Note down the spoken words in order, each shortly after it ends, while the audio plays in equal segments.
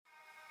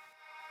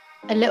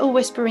A little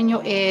whisper in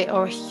your ear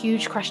or a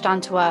huge crash down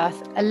to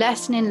earth, a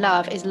lesson in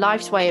love is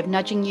life's way of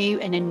nudging you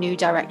in a new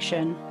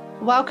direction.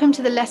 Welcome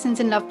to the Lessons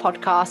in Love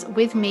podcast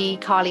with me,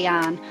 Carly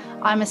Ann.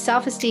 I'm a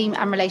self-esteem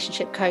and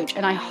relationship coach,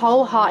 and I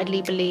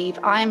wholeheartedly believe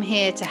I am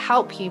here to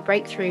help you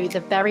break through the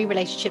very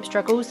relationship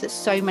struggles that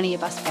so many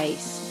of us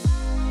face.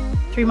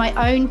 Through my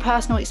own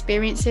personal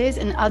experiences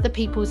and other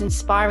people's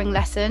inspiring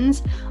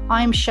lessons,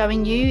 I am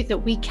showing you that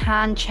we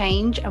can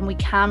change and we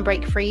can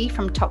break free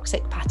from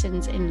toxic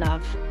patterns in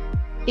love.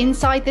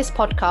 Inside this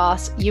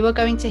podcast, you are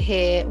going to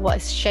hear what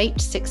has shaped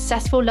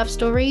successful love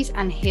stories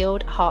and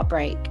healed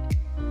heartbreak.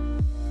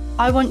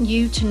 I want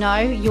you to know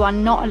you are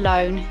not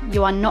alone,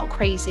 you are not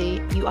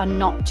crazy, you are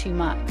not too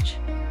much.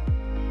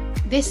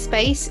 This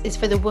space is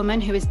for the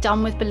woman who is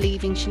done with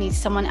believing she needs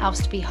someone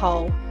else to be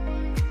whole,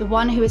 the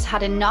one who has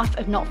had enough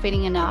of not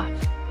feeling enough,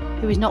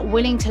 who is not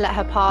willing to let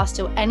her past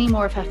steal any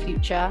more of her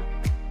future,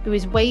 who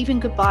is waving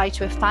goodbye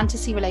to a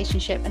fantasy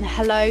relationship and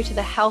hello to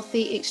the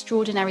healthy,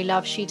 extraordinary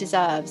love she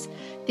deserves.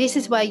 This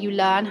is where you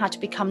learn how to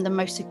become the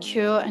most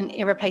secure and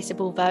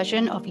irreplaceable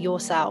version of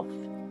yourself.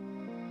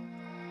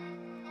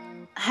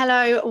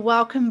 Hello,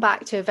 welcome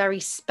back to a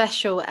very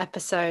special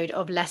episode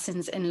of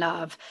Lessons in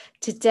Love.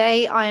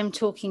 Today, I am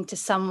talking to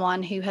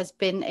someone who has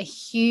been a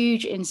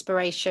huge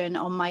inspiration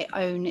on my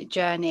own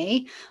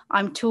journey.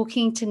 I'm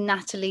talking to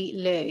Natalie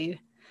Liu.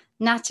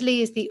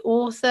 Natalie is the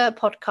author,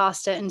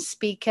 podcaster, and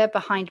speaker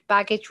behind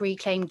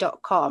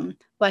baggagereclaim.com,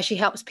 where she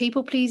helps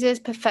people pleasers,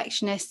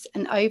 perfectionists,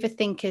 and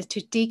overthinkers to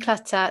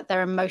declutter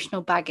their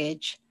emotional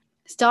baggage.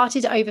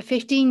 Started over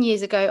 15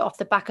 years ago off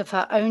the back of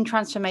her own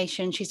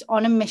transformation, she's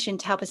on a mission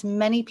to help as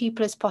many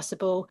people as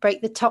possible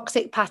break the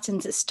toxic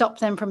patterns that stop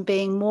them from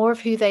being more of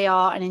who they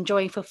are and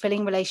enjoying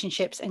fulfilling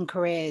relationships and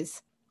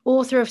careers.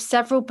 Author of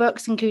several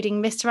books,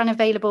 including Mr.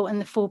 Unavailable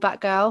and The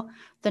Fallback Girl,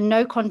 The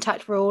No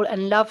Contact Rule,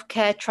 and Love,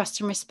 Care, Trust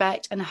and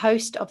Respect, and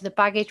host of the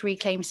Baggage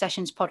Reclaim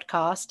Sessions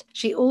podcast.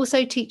 She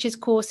also teaches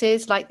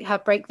courses like her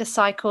Break the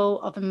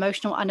Cycle of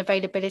Emotional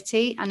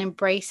Unavailability and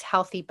Embrace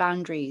Healthy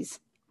Boundaries.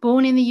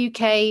 Born in the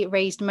UK,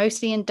 raised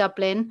mostly in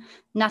Dublin,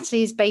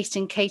 Natalie is based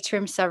in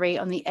Caterham, Surrey,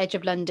 on the edge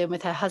of London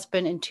with her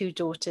husband and two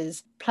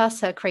daughters,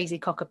 plus her crazy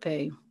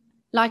cockapoo.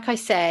 Like I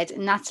said,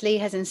 Natalie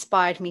has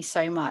inspired me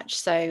so much,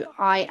 so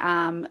I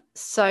am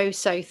so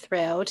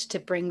thrilled to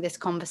bring this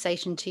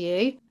conversation to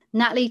you.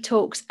 Natalie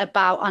talks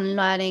about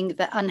unlearning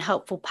the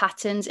unhelpful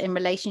patterns in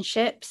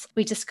relationships.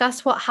 We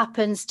discuss what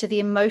happens to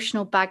the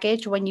emotional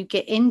baggage when you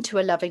get into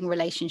a loving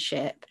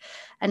relationship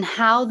and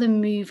how the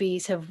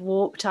movies have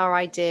warped our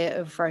idea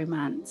of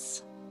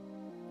romance.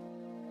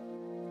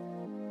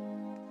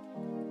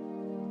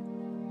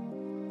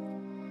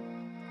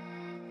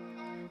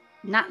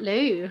 Nat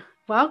Liu,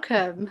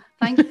 welcome.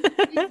 Thank you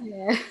for being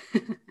here.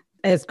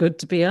 It's good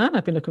to be on.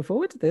 I've been looking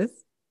forward to this.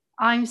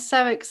 I'm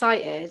so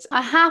excited.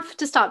 I have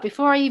to start,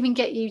 before I even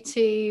get you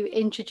to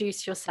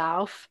introduce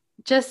yourself,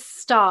 just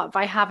start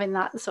by having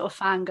that sort of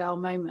fangirl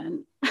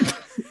moment.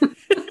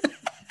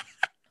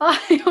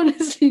 I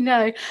honestly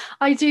know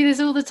I do this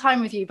all the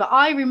time with you, but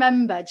I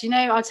remember,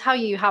 I'll tell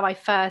you how I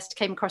first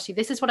came across you.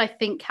 This is what I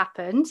think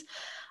happened.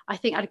 I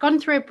think I'd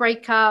gone through a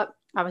breakup.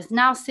 I was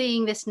now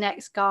seeing this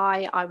next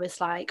guy. I was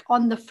like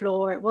on the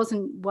floor. It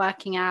wasn't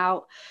working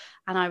out.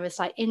 And I was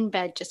like in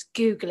bed, just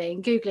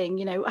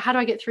Googling, how do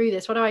I get through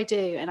this? What do I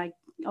do? And I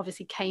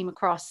obviously came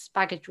across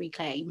Baggage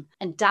Reclaim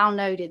and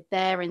downloaded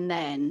there and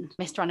then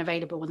Mr.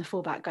 Unavailable and The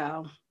Fallback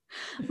Girl.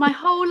 My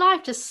whole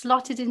life just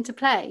slotted into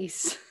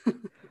place.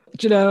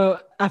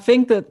 I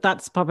think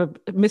that's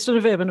probably Mr.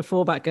 Unavailable and The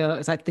Fallback Girl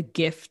is like the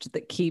gift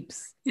that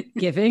keeps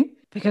giving.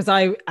 Because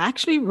I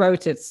actually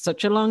wrote it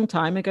such a long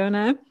time ago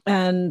now,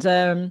 and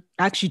I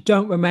actually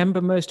don't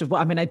remember most of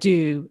what, I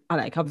do,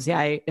 obviously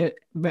I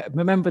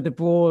remember the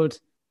broad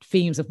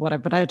themes of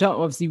what but I don't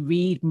obviously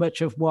read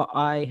much of what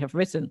I have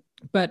written,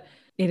 but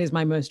it is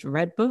my most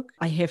read book.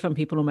 I hear from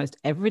people almost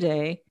every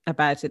day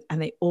about it,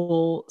 and they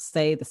all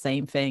say the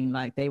same thing,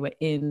 like they were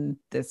in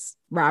this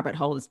rabbit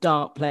hole, this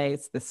dark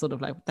place, this sort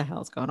of like, what the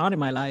hell's going on in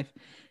my life?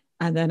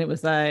 And then it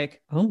was like,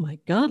 oh my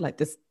God, like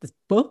this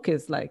book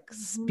is like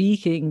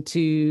speaking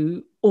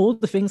to all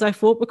the things I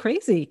thought were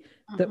crazy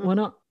that were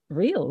not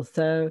real.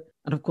 So,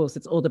 and of course,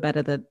 it's all the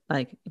better that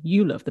like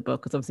you love the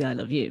book, because obviously I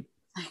love you.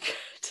 So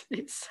good.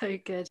 It's so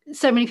good.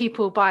 So many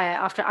people buy it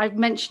after I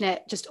mention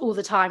it just all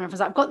the time.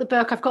 Everyone's like, I've got the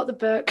book. I've got the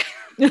book.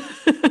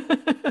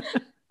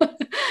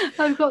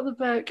 I've got the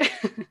book.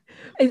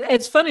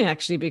 It's funny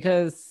actually,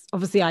 because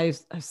obviously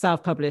I've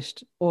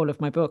self-published all of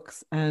my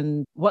books,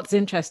 and what's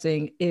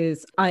interesting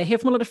is I hear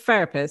from a lot of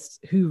therapists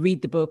who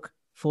read the book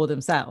for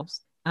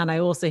themselves, and I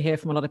also hear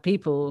from a lot of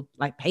people,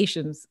 like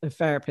patients of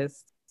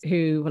therapists,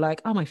 who were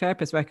like, oh, my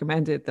therapist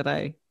recommended that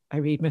I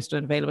read Mr.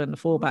 Unavailable and The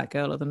Fallback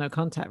Girl or The No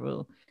Contact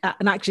Rule.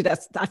 And actually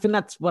I think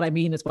that's what I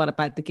mean is what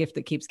about the gift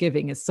that keeps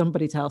giving, is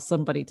somebody tells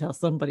somebody tells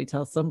somebody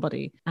tells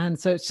somebody. And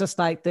so it's just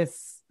like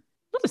this,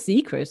 not a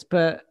secret,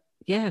 but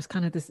yeah, it's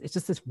kind of this, it's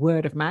just this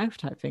word of mouth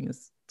type thing.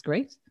 It's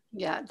great.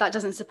 Yeah, that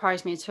doesn't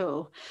surprise me at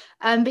all.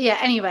 But yeah,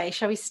 anyway,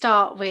 shall we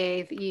start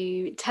with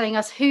you telling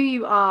us who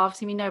you are?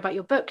 Obviously, we know about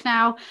your book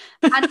now.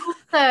 And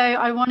also,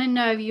 I want to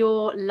know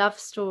your love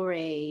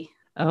story,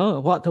 Oh,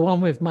 what, the one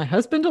with my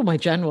husband or my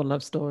general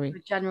love story? your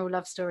general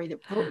love story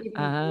that brought you.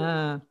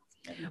 Ah,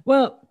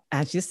 well,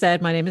 as you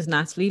said, my name is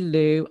Natalie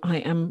Liu. I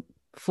am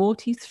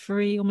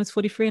 43, almost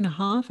 43 and a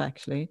half,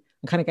 actually.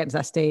 I'm kind of getting to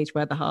that stage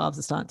where the halves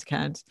are starting to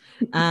count.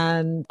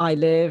 And I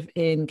live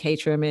in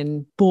Caterham,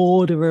 in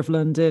border of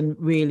London,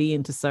 really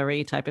into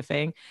Surrey type of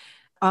thing.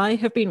 I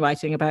have been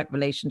writing about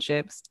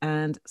relationships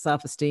and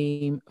self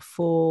esteem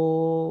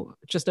for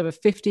just over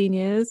 15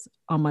 years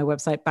on my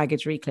website,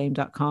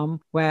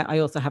 baggagereclaim.com, where I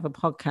also have a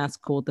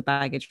podcast called The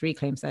Baggage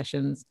Reclaim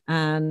Sessions.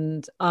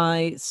 And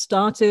I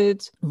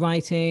started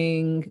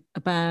writing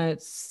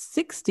about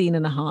 16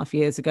 and a half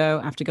years ago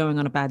after going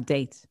on a bad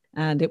date.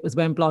 And it was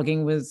when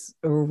blogging was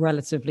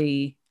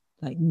relatively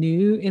like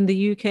new in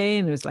the UK,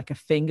 and it was like a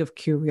thing of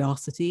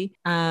curiosity.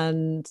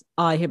 And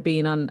I had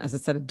been on, as I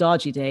said, a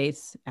dodgy date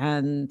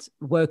and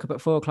woke up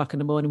at 4 o'clock in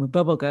the morning with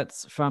bubble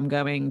guts from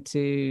going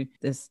to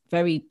this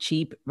very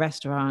cheap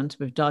restaurant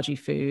with dodgy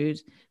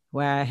food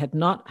where I had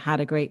not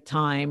had a great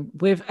time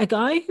with a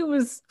guy who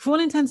was, for all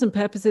intents and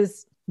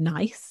purposes,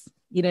 nice.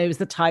 You know, he was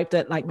the type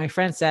that, like my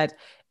friend said,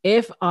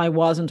 if I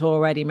wasn't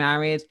already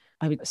married,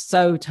 I would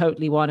so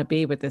totally want to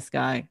be with this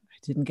guy. I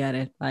didn't get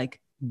it. Like,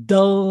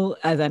 dull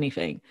as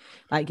anything.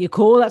 Like, you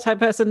call that type of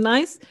person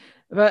nice,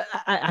 but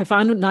I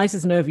found nice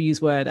is an overused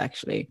word,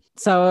 actually.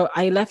 So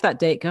I left that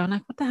date going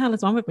like, what the hell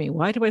is wrong with me?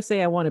 Why do I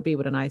say I want to be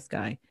with a nice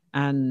guy?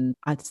 And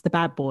it's the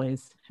bad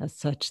boys as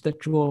such that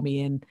draw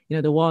me in, you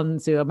know, the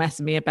ones who are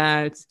messing me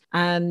about.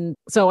 And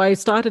so I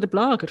started a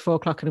blog at 4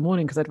 o'clock in the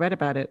morning because I'd read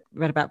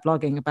about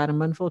blogging about a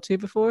month or two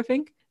before, I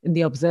think, in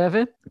the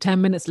Observer.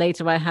 10 minutes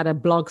later, I had a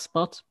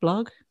blogspot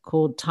blog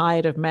called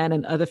Tired of Men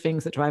and Other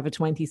Things That Drive a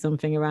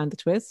 20-something Around the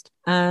Twist.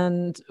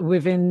 And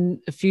within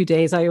a few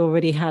days, I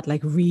already had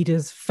like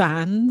readers,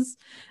 fans,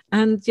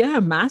 and yeah,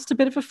 amassed a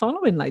bit of a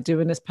following, like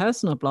doing this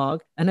personal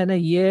blog. And then a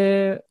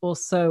year or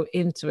so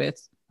into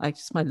it, like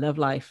just my love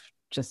life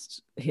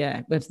just,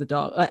 yeah, went to the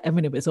dog. I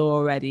mean, it was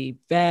already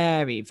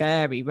very,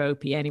 very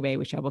ropey anyway,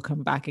 which I will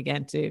come back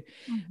again to.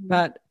 Mm-hmm.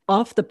 But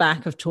off the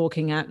back of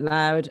talking out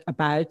loud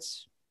about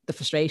the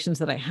frustrations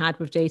that I had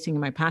with dating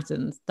and my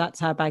patterns, that's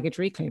how Baggage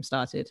Reclaim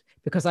started,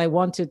 because I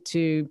wanted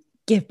to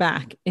give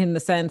back in the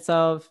sense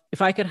of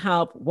if I could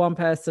help one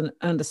person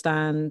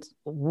understand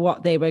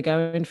what they were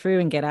going through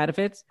and get out of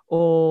it,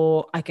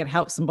 or I could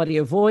help somebody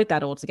avoid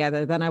that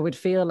altogether, then I would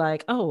feel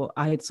like, oh,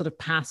 I had sort of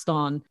passed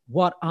on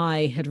what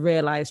I had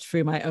realized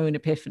through my own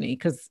epiphany.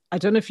 Because I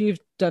don't know if you've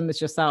done this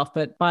yourself,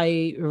 but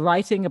by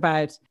writing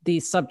about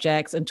these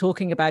subjects and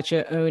talking about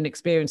your own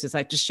experiences,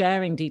 like just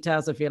sharing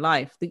details of your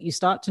life, that you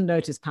start to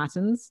notice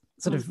patterns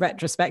sort of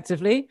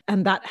retrospectively,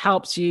 and that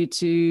helps you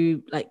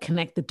to like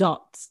connect the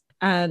dots.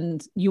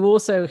 And you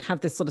also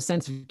have this sort of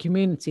sense of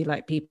community,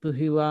 like people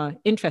who are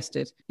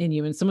interested in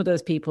you. And some of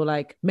those people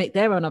like make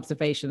their own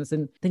observations.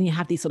 And then you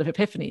have these sort of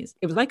epiphanies.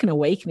 It was like an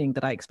awakening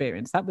that I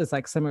experienced. That was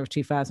like summer of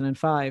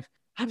 2005.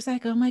 I was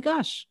like, oh my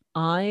gosh,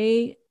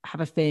 I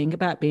have a thing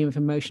about being with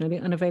emotionally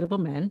unavailable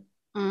men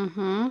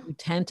who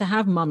tend to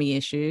have mummy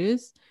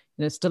issues,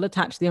 you know, still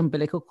attached to the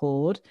umbilical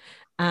cord.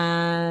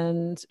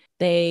 And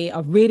they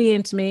are really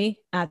into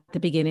me at the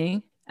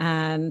beginning.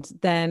 And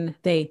then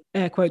they,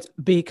 air quotes,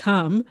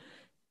 become,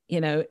 you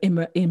know,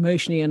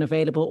 emotionally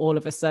unavailable all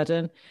of a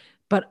sudden.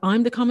 But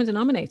I'm the common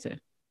denominator.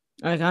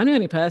 Like, I'm the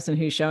only person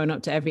who's showing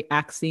up to every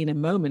act, scene,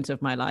 and moment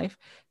of my life.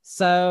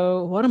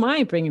 So what am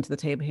I bringing to the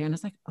table here? And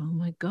it's like, oh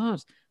my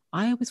God,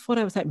 I always thought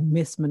I was like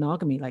Miss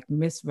Monogamy, like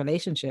Miss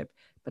Relationship.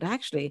 But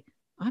actually,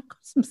 I've got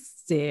some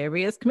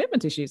serious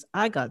commitment issues.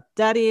 I got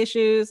daddy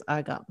issues.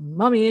 I got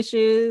mommy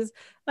issues.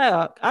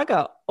 I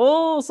got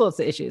all sorts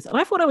of issues. And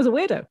I thought I was a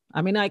weirdo.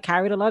 I mean, I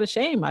carried a lot of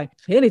shame. I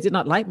clearly did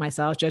not like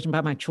myself, judging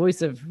by my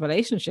choice of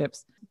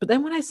relationships. But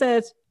then when I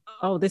said,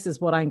 oh, this is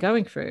what I'm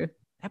going through,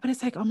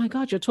 everybody's like, oh my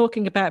God, you're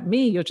talking about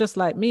me. You're just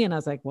like me. And I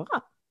was like, what?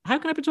 How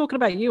can I be talking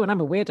about you when I'm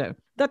a weirdo?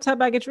 That's how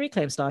Baggage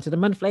Reclaim started. A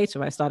month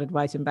later, I started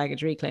writing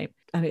Baggage Reclaim.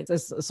 And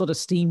it's sort of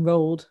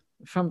steamrolled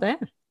from there.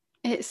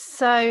 It's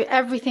so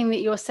everything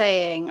that you're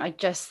saying,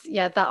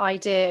 that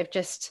idea of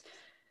just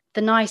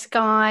the nice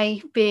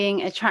guy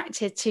being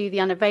attracted to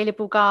the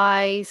unavailable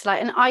guys, like,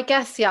 and I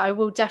guess, yeah, I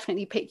will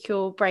definitely pick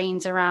your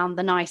brains around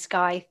the nice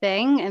guy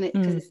thing. And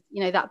because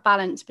you know, that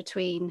balance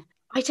between,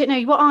 I don't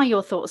know, what are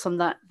your thoughts on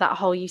that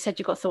whole, you said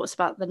you got thoughts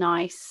about the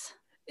nice.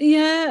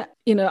 Yeah,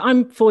 you know,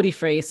 I'm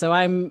 43, so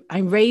I'm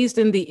raised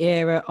in the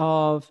era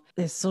of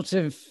this sort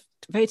of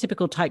very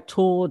typical type,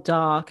 tall,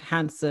 dark,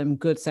 handsome,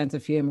 good sense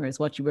of humor is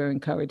what you were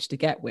encouraged to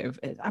get with.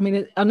 I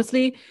mean,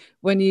 honestly,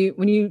 when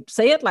you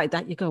say it like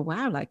that, you go,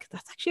 wow, like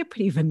that's actually a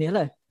pretty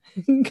vanilla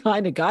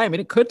kind of guy. I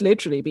mean, it could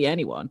literally be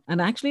anyone. And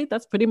actually,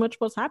 that's pretty much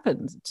what's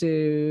happened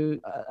to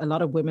a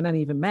lot of women and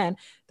even men,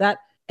 that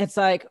it's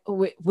like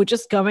we're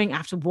just going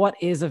after what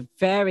is a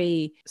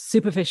very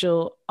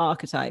superficial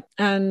archetype.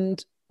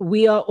 And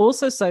we are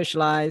also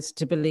socialized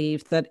to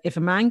believe that if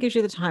a man gives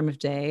you the time of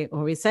day,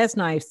 or he says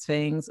nice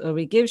things, or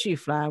he gives you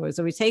flowers,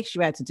 or he takes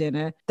you out to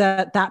dinner,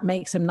 that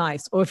makes him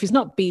nice. Or if he's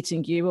not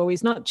beating you, or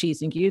he's not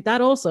cheating you, that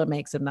also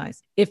makes him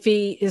nice. If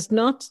he is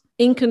not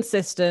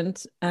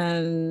inconsistent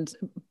and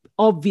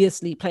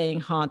obviously playing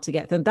hard to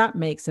get, then that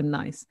makes him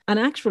nice. And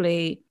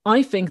actually,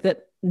 I think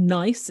that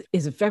nice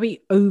is a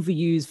very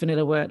overused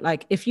vanilla word.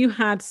 Like if you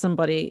had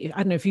somebody, I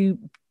don't know, if you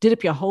did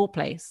up your whole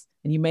place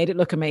and you made it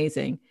look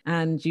amazing,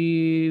 and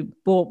you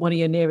bought one of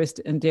your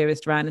nearest and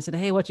dearest around and said,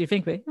 hey, what do you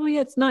think of it? Oh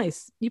yeah, it's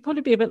nice. You'd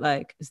probably be a bit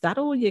like, is that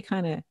all you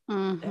kind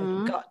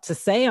of got to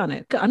say on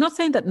it? I'm not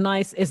saying that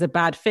nice is a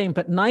bad thing,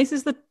 but nice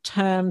is the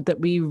term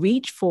that we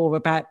reach for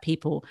about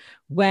people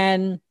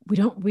when we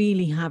don't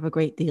really have a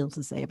great deal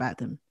to say about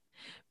them,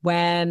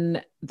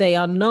 when they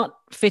are not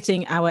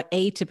fitting our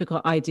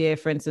atypical idea,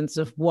 for instance,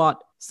 of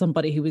what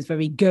somebody who is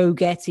very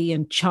go-getty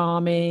and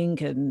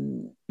charming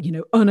and, you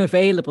know,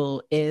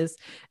 unavailable is.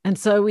 And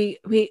so we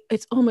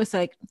it's almost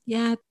like,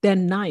 yeah, they're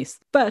nice.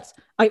 But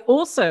I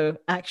also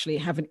actually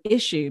have an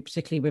issue,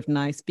 particularly with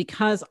nice,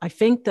 because I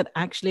think that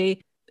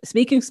actually,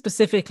 speaking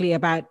specifically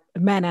about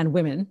men and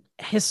women,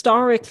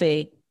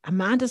 historically, a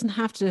man doesn't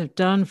have to have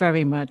done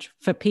very much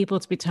for people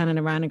to be turning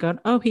around and going,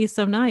 oh, he's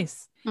so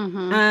nice.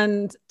 Mm-hmm.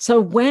 And so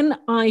when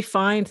I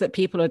find that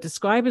people are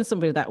describing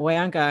somebody that way,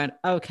 I'm going,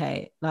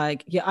 okay,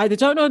 like you either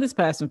don't know this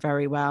person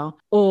very well,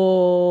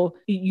 or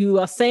you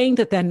are saying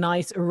that they're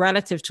nice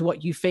relative to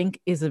what you think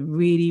is a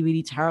really,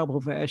 really terrible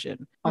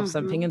version of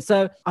something. And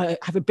so I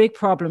have a big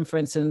problem, for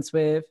instance,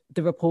 with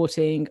the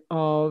reporting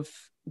of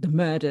the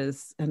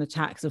murders and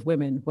attacks of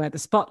women, where the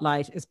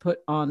spotlight is put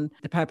on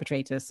the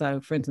perpetrator.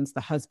 So, for instance, the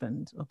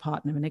husband or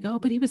partner, and they go, oh,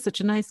 but he was such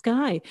a nice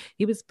guy.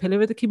 He was a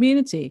pillar of the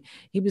community.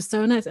 He was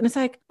so nice. And it's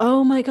like,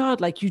 oh my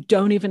God, like you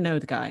don't even know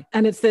the guy.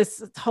 And it's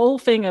this whole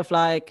thing of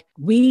like,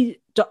 we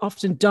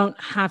often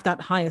don't have that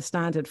higher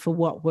standard for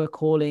what we're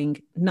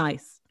calling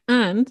nice.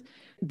 And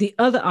the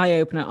other eye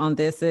opener on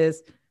this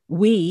is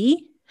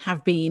we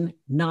have been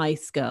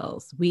nice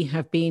girls. We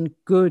have been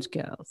good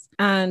girls.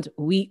 And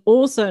we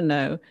also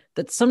know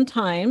that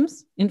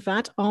sometimes, in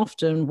fact,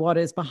 often what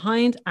is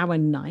behind our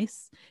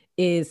nice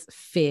is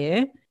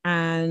fear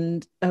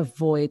and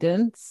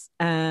avoidance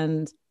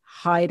and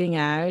hiding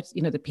out,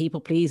 you know, the people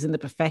pleasing, the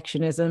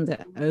perfectionism, the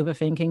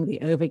overthinking, the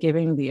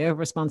overgiving, the over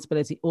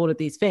responsibility, all of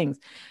these things.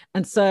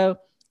 And so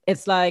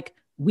it's like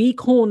we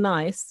call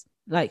nice,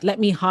 like, let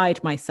me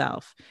hide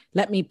myself.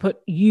 Let me put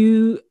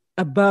you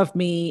above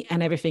me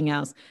and everything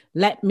else.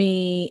 Let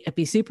me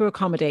be super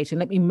accommodating.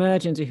 Let me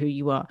merge into who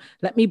you are.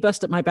 Let me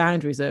bust up my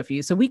boundaries over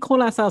you. So we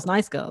call ourselves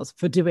nice girls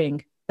for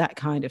doing that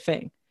kind of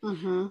thing.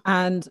 Mm-hmm.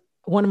 And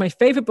one of my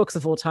favorite books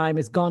of all time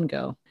is Gone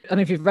Girl. I don't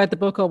know if you've read the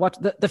book or what.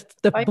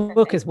 The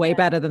book is way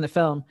better than the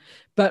film.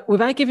 But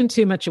without giving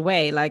too much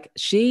away, like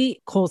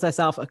she calls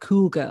herself a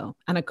cool girl.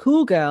 And a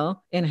cool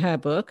girl in her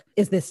book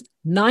is this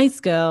nice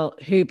girl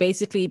who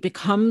basically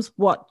becomes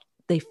what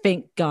they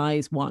think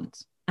guys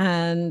want.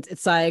 And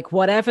it's like,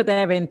 whatever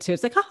they're into,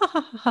 it's like,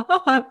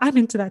 I'm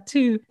into that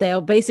too.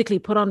 They'll basically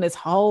put on this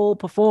whole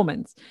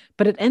performance,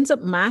 but it ends up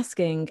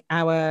masking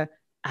our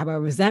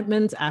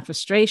resentment, our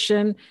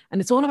frustration. And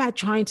it's all about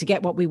trying to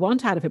get what we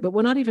want out of it, but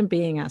we're not even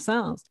being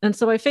ourselves. And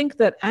so I think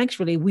that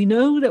actually we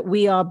know that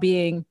we are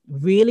being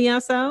really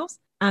ourselves,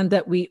 and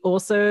that we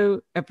also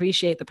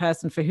appreciate the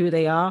person for who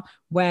they are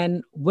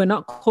when we're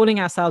not calling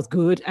ourselves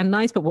good and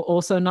nice, but we're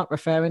also not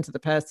referring to the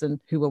person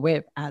who we're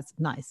with as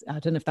nice. I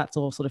don't know if that's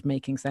all sort of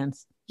making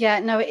sense. Yeah,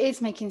 no, it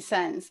is making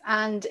sense.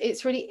 And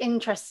it's really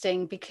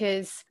interesting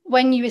because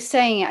when you were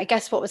saying it, I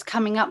guess what was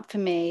coming up for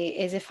me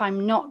is, if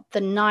I'm not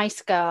the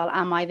nice girl,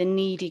 am I the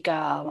needy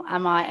girl?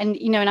 Am I? And,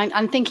 you know, and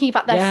I'm thinking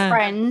about their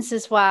friends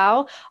as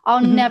well.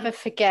 I'll never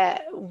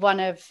forget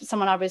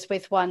someone I was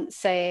with once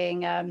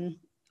saying,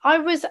 I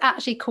was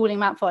actually calling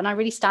him out for, and I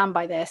really stand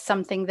by this,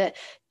 something that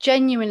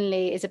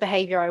genuinely is a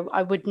behavior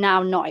I would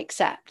now not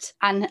accept.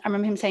 And I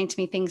remember him saying to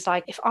me things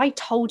like, if I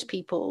told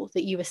people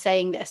that you were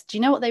saying this, do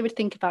you know what they would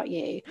think about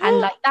you? And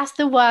like, that's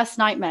the worst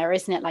nightmare,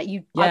 isn't it? Like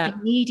I'd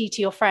be needy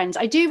to your friends.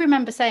 I do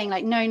remember saying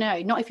like, no,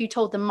 not if you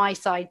told them my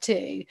side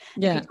too.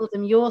 If you told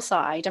them your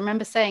side. I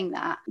remember saying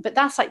that. But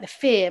that's like the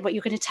fear, what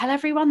you're going to tell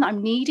everyone that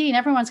I'm needy and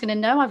everyone's going to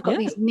know I've got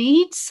these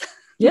needs.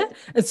 Yeah.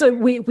 And so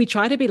we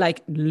try to be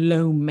like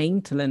low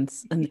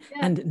maintenance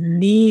and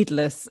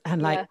needless.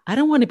 And like, I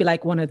don't want to be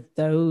like one of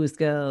those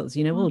girls,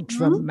 you know, all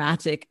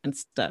dramatic and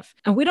stuff.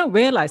 And we don't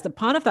realize that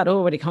part of that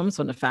already comes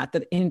from the fact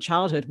that in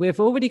childhood, we've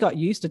already got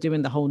used to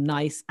doing the whole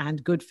nice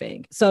and good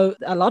thing. So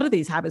a lot of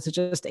these habits are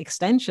just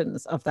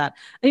extensions of that.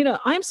 And, you know,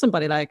 I'm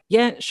somebody like,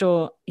 yeah,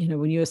 sure. You know,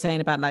 when you were saying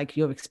about like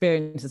your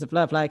experiences of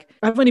love, like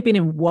I've only been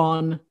in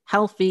one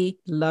healthy,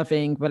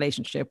 loving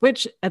relationship,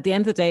 which at the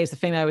end of the day is the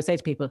thing I always say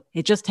to people,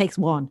 it just takes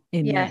one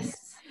in the end.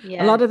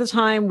 Yeah. A lot of the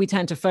time we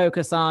tend to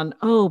focus on,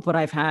 oh, but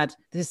I've had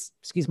this,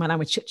 excuse my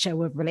language, shit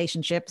show of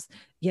relationships.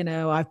 You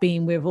know, I've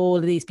been with all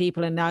of these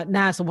people and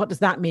now, so what does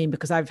that mean?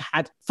 Because I've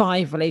had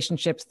 5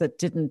 relationships that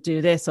didn't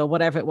do this or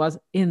whatever it was.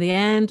 In the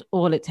end,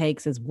 all it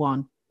takes is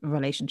one.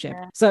 relationship.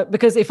 Yeah. So,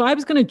 because if I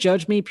was going to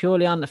judge me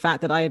purely on the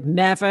fact that I had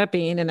never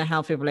been in a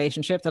healthy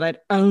relationship, that I'd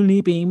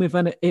only been with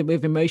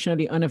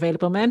emotionally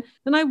unavailable men,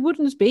 then I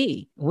wouldn't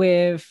be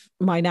with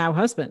my now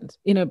husband.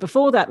 You know,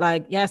 before that,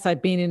 like, yes,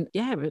 I'd been in,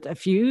 a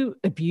few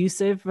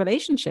abusive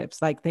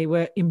relationships. Like, they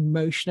were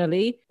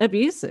emotionally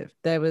abusive.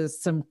 There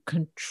was some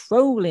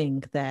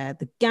controlling there,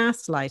 the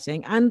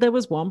gaslighting, and there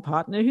was one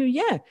partner who,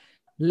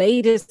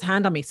 laid his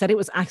hand on me, said it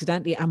was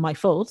accidentally and my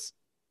fault,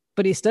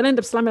 but he still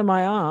ended up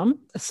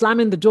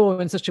slamming the door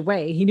in such a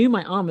way. He knew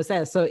my arm was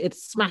there, so it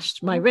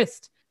smashed my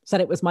wrist, said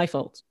it was my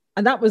fault.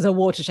 And that was a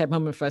watershed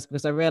moment for us,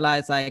 because I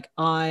realized, like,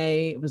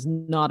 I was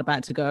not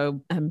about to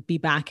go and be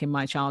back in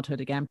my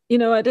childhood again. You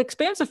know, I'd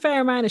experienced a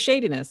fair amount of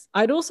shadiness.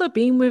 I'd also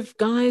been with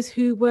guys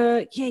who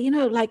were,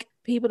 like,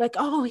 people like,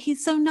 oh,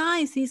 he's so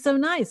nice. He's so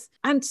nice.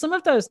 And some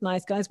of those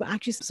nice guys were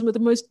actually some of the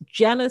most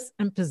jealous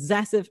and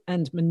possessive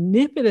and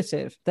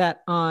manipulative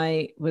that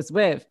I was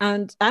with.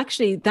 And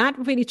actually, that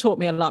really taught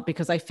me a lot,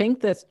 because I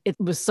think that it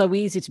was so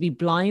easy to be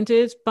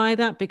blinded by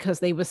that, because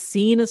they were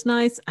seen as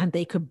nice, and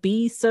they could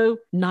be so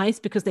nice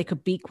because they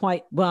could be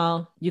quite,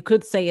 well, you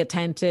could say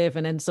attentive,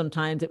 and then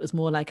sometimes it was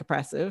more like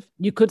oppressive.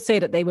 You could say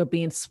that they were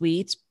being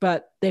sweet,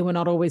 but they were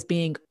not always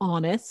being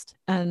honest.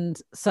 And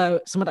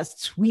so some of that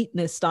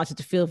sweetness started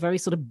to feel very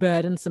sort of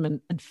burdensome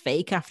and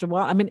fake after a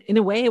while. I mean, in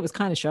a way, it was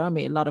kind of showing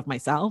me a lot of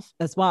myself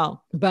as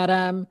well. But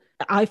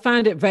I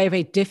found it very,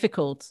 very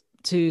difficult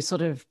to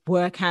sort of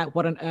work out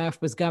what on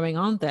earth was going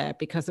on there,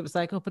 because it was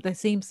like, oh, but they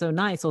seem so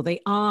nice, or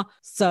they are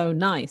so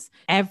nice.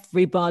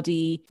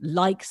 Everybody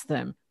likes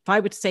them. If I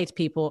would say to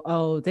people,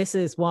 oh, this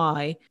is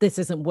why this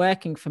isn't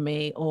working for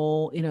me,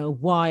 or,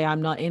 why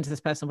I'm not into this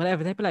person,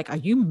 whatever, they'd be like, are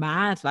you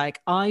mad? Like,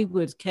 I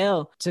would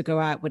kill to go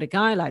out with a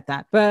guy like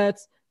that. But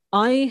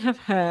I have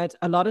heard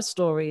a lot of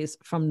stories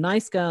from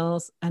nice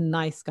girls and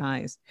nice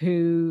guys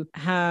who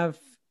have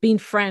been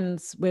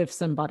friends with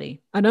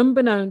somebody, and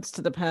unbeknownst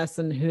to the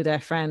person who they're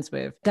friends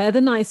with, they're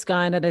the nice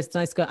guy and there's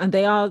nice girl, and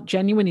they are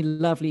genuinely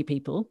lovely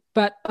people.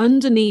 But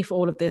underneath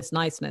all of this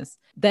niceness,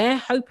 they're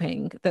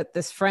hoping that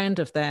this friend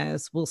of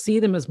theirs will see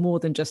them as more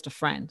than just a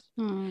friend.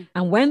 And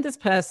when this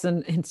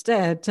person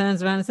instead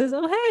turns around and says,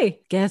 oh,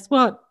 hey, guess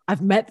what?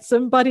 I've met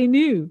somebody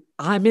new.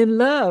 I'm in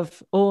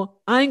love, or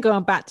I'm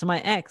going back to my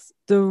ex.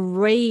 The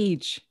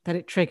rage that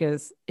it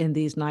triggers in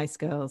these nice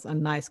girls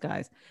and nice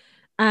guys.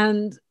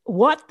 And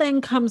what then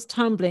comes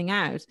tumbling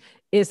out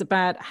is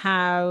about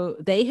how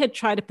they had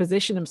tried to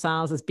position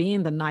themselves as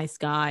being the nice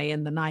guy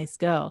and the nice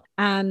girl.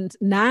 And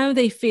now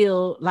they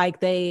feel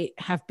like they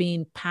have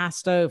been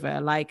passed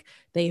over, like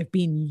they have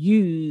been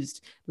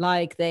used,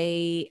 like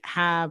they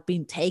have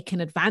been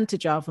taken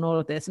advantage of, and all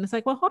of this. And it's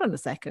like, well, hold on a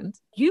second.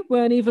 You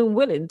weren't even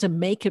willing to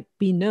make it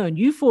be known.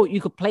 You thought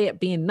you could play it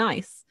being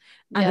nice.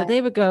 And that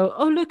they would go,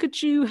 oh, look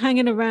at you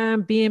hanging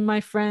around, being my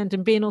friend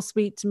and being all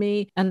sweet to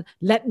me and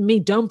letting me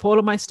dump all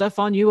of my stuff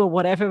on you or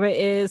whatever it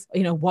is,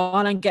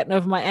 while I'm getting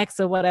over my ex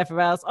or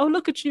whatever else. Oh,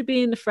 look at you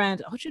being the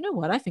friend. Oh, do you know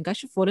what? I think I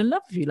should fall in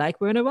love with you, like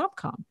we're in a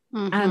rom-com.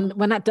 And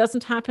when that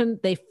doesn't happen,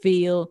 they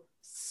feel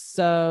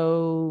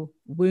so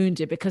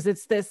wounded, because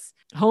it's this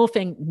whole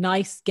thing,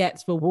 nice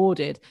gets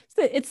rewarded.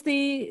 It's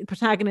the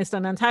protagonist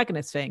and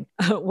antagonist thing,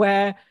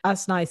 where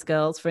us nice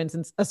girls, for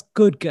instance, us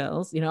good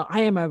girls,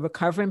 I am a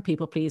recovering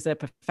people pleaser,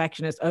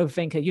 perfectionist,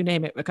 overthinker, you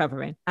name it,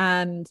 recovering.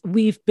 And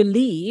we've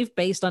believed,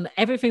 based on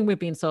everything we've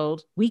been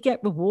sold, we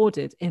get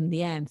rewarded in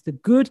the end. The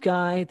good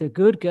guy, the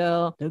good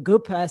girl, the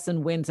good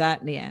person wins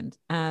out in the end.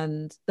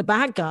 And the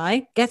bad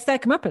guy gets their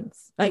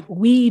comeuppance. Like,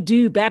 we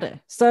do better.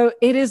 So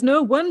it is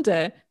no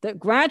wonder that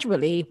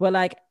gradually we're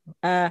like,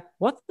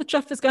 what the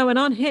chuff is going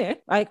on here?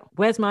 Like,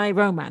 where's my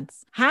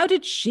romance? How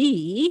did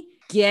she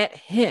get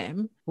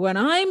him when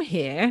I'm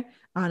here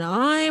and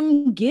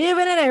I'm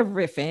giving it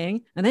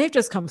everything, and they've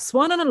just come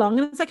swanning along,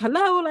 and it's like,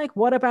 hello, like,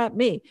 what about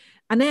me?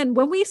 And then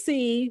when we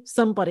see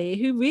somebody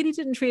who really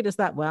didn't treat us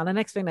that well, the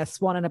next thing they're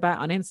swanning about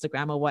on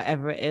Instagram or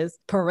whatever it is,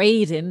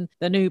 parading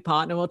the new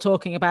partner or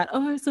talking about,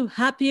 oh, I'm so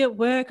happy at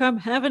work, I'm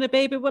having a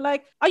baby. We're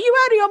like, are you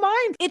out of your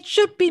mind? It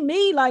should be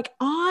me. Like,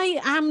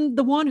 I am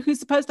the one who's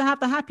supposed to have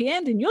the happy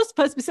ending. You're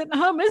supposed to be sitting at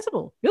home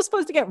miserable. You're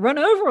supposed to get run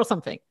over or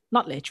something.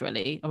 Not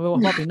literally. We're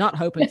probably not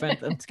hoping for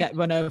them to get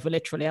run over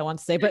literally, I want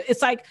to say. But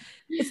it's like,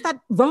 it's that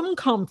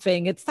rom-com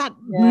thing. It's that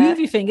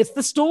movie thing. It's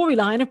the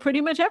storyline of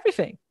pretty much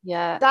everything.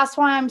 Yeah, that's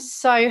why I'm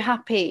so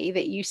happy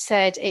that you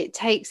said it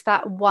takes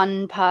that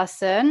one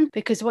person,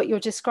 because what you're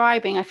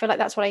describing, I feel like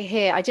that's what I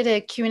hear. I did a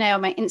Q&A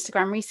on my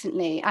Instagram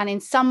recently, and in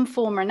some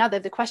form or another,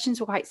 the questions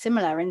were quite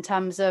similar in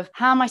terms of,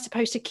 how am I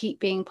supposed to keep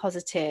being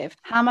positive?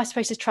 How am I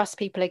supposed to trust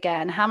people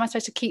again? How am I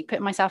supposed to keep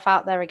putting myself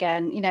out there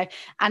again?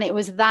 And it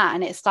was that,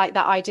 and it's like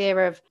that idea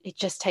of, it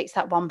just takes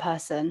that one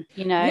person,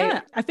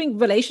 Yeah, I think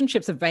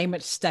relationships are very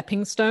much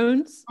stepping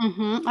stones.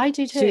 I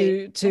do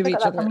too. To each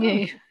other. From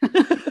you.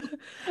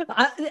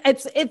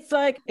 It's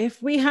like,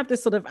 if we have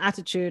this sort of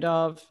attitude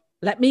of,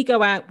 let me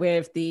go out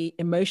with the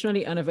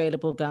emotionally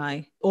unavailable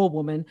guy or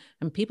woman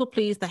and people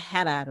please the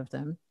hell out of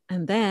them,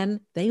 and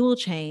then they will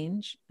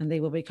change and they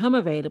will become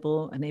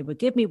available and they will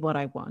give me what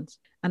I want.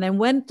 And then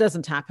when it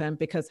doesn't happen,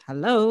 because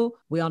hello,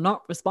 we are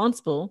not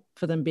responsible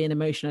for them being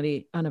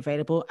emotionally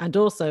unavailable. And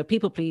also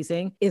people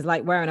pleasing is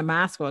like wearing a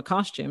mask or a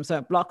costume. So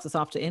it blocks us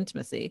off to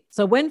intimacy.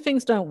 So when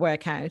things don't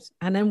work out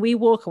and then we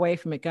walk away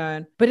from it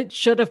going, but it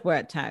should have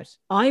worked out.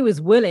 I was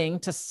willing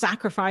to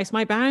sacrifice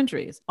my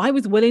boundaries. I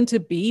was willing to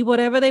be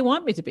whatever they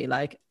want me to be.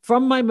 Like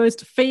from my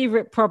most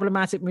favorite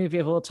problematic movie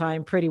of all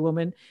time, Pretty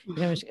Woman, you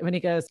know, when he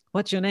goes,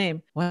 what's your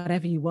name?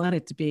 Whatever you want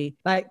it to be.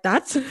 Like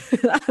that's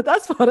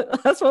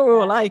what we're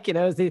all like, you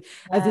know, as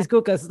these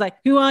good girls. It's like,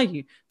 who are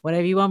you?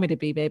 Whatever you want me to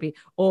be, baby.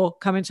 Or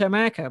Coming to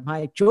America,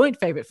 my joint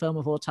favorite film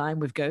of all time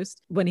with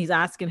Ghost, when he's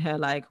asking her,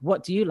 like,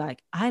 what do you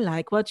like? I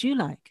like what you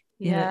like.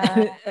 Yeah.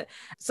 You know?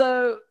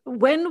 So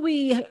when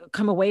we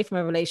come away from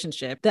a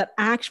relationship that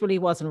actually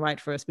wasn't right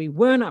for us, we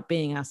were not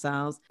being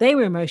ourselves, they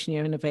were emotionally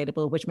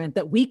unavailable, which meant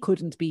that we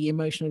couldn't be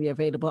emotionally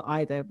available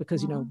either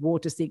because, you know,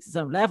 water seeks its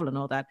own level and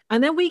all that.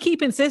 And then we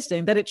keep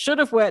insisting that it should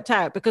have worked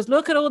out because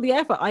look at all the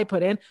effort I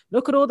put in.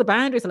 Look at all the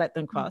boundaries I let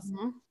them cross.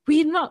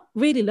 We're not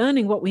really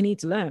learning what we need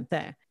to learn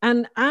there.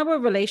 And our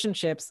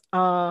relationships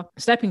are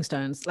stepping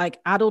stones. Like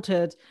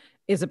adulthood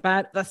is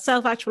about the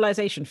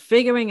self-actualization,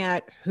 figuring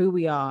out who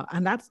we are.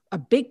 And that's a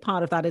big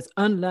part of that is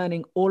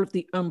unlearning all of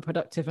the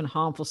unproductive and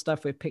harmful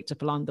stuff we've picked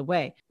up along the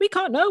way. We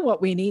can't know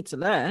what we need to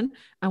learn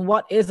and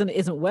what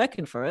isn't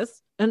working for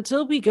us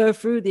until we go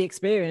through the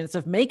experience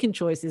of making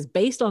choices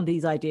based on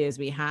these ideas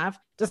we have,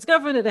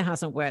 discovering that it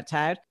hasn't worked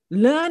out,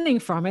 learning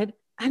from it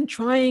and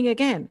trying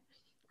again.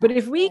 But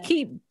if we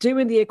keep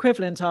doing the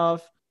equivalent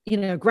of, you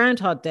know,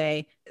 Groundhog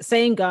Day,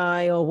 same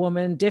guy or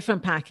woman,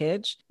 different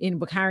package,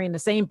 we're carrying the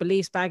same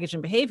beliefs, baggage,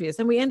 and behaviors,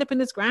 then we end up in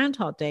this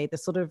Groundhog Day,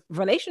 this sort of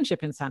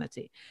relationship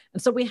insanity.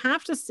 And so we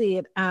have to see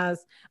it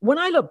as, when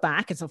I look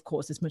back, it's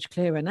much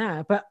clearer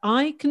now, but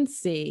I can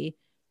see,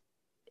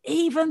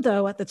 even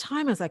though at the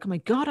time I was like, oh my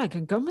God,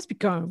 must be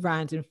going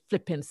around in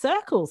flipping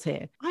circles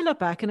here. I look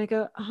back and I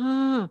go,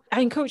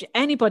 I encourage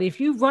anybody, if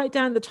you write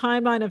down the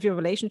timeline of your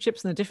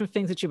relationships and the different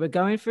things that you were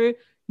going through,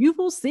 you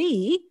will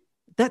see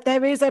that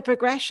there is a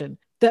progression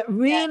that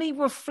really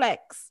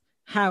reflects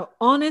how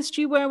honest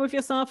you were with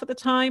yourself at the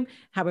time,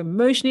 how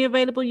emotionally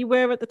available you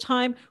were at the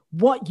time,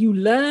 what you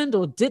learned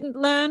or didn't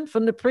learn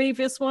from the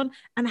previous one,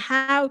 and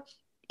how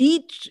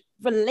each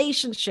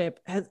relationship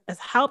has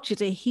helped you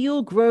to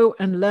heal, grow,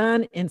 and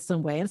learn in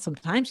some way. And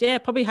sometimes,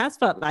 it probably has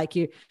felt like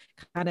you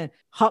kind of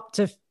hopped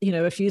a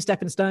few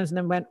stepping stones and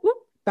then went, whoop,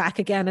 back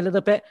again a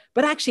little bit,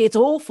 but actually it's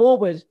all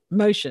forward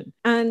motion.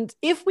 And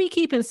if we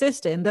keep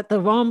insisting that the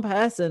wrong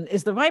person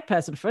is the right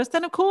person for us,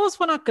 then of course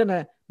we're not going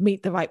to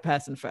meet the right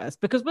person for us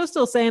because we're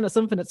still saying that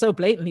something that's so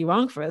blatantly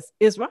wrong for us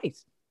is right.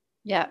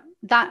 Yeah,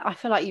 that I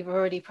feel like you've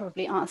already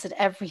probably answered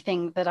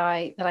everything that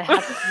I had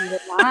to do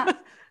with that,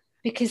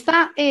 because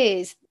that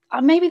is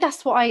maybe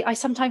that's what I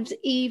sometimes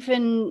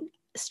even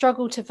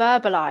struggle to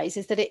verbalize,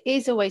 is that it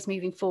is always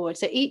moving forward.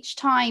 So each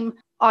time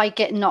I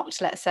get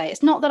knocked, let's say,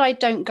 it's not that I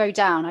don't go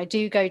down, I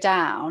do go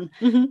down,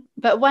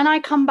 but when I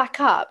come back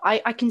up,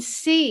 I can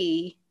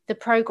see the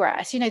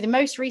progress. You know, the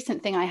most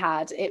recent thing I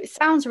had, it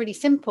sounds really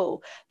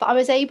simple, but I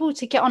was able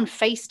to get on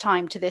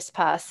FaceTime to this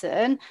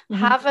person,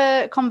 have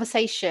a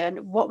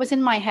conversation, what was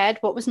in my head,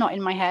 what was not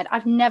in my head.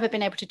 I've never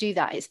been able to do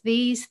that. It's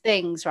these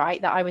things,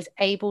 right, that I was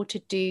able to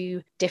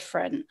do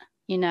different.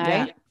 You know,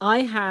 yeah.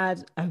 I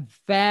had a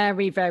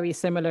very, very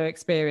similar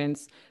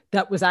experience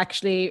that was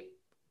actually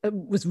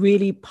was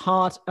really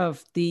part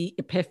of the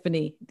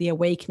epiphany, the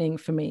awakening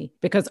for me,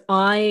 because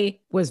I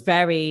was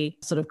very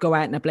sort of go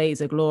out in a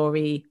blaze of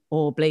glory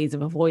or blaze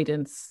of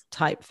avoidance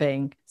type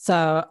thing.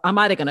 So I'm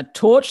either going to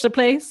torch the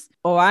place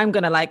or I'm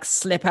going to like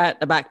slip out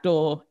the back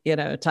door, you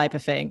know, type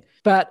of thing.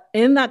 But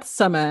in that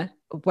summer,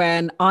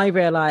 when I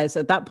realized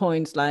at that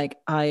point, like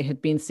I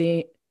had been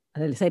seeing,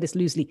 I say this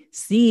loosely,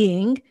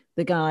 seeing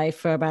the guy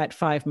for about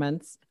 5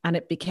 months, and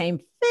it became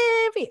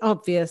very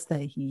obvious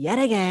that yet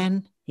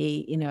again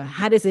he, you know,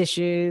 had his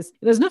issues.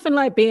 There's nothing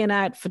like being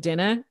out for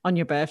dinner on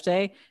your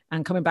birthday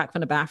and coming back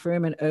from the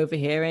bathroom and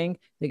overhearing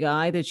the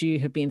guy that you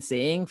have been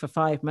seeing for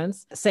 5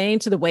 months saying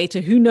to the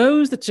waiter, who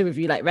knows the two of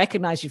you, like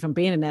recognize you from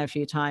being in there a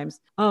few times,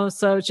 oh,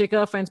 so it's your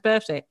girlfriend's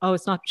birthday? Oh,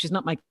 she's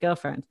not my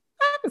girlfriend.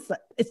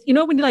 It's, you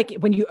know,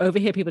 when you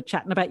overhear people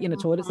chatting about you in the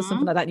toilets or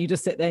something like that, and you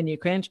just sit there and you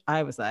cringe.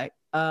 I was like,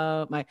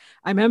 oh my.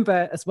 I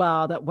remember as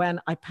well that when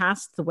I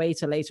passed the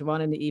waiter later on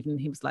in the evening,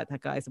 he was like,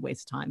 that guy's a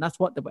waste of time. That's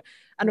what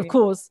and of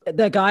course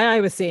the guy I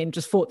was seeing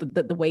just thought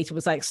that the waiter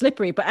was like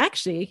slippery, but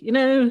actually, you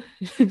know,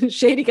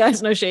 shady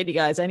guys know shady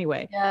guys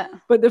anyway. Yeah.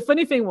 But the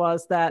funny thing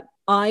was that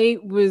I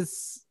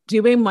was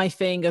doing my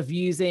thing of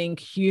using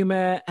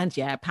humor and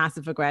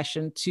passive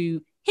aggression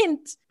to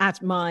hint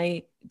at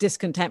my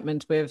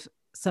discontentment with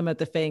some of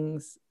the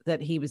things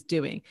that he was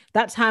doing.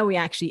 That's how we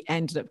actually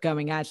ended up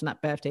going out on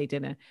that birthday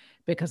dinner,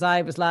 because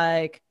I was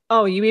like,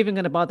 oh, are you even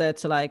going to bother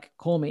to like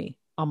call me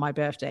on my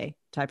birthday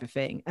type of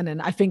thing? And then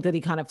I think that he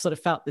kind of sort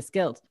of felt this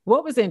guilt.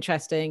 What was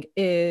interesting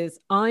is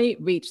I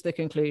reached the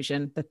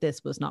conclusion that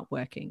this was not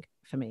working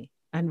for me.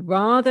 And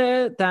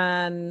rather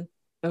than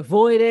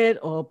avoid it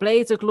or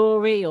blaze of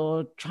glory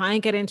or try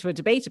and get into a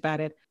debate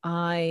about it,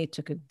 I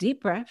took a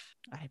deep breath.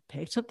 I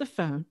picked up the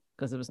phone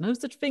because there was no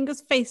such thing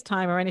as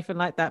FaceTime or anything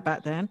like that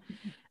back then.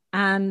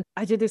 And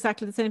I did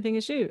exactly the same thing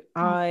as you.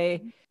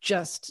 I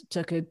just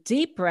took a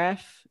deep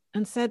breath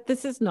and said,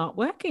 this is not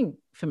working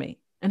for me.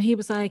 And he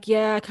was like,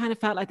 yeah, I kind of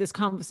felt like this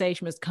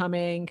conversation was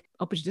coming.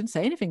 Oh, but you didn't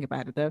say anything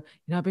about it, though.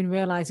 I've been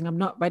realizing I'm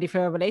not ready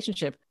for a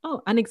relationship.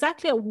 Oh, and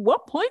exactly at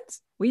what point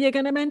were you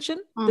going to mention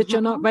that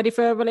you're not ready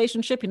for a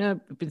relationship?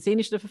 We've been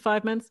seeing each other for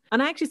 5 months.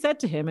 And I actually said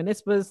to him, and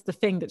this was the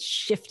thing that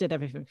shifted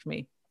everything for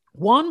me.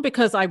 One,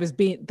 because I was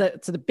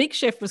the big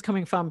shift was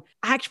coming from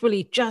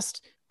actually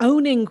just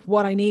owning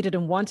what I needed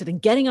and wanted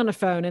and getting on the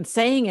phone and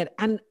saying it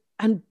and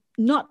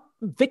not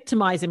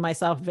victimizing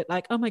myself of it,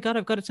 like, oh my God,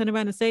 I've got to turn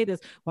around and say this.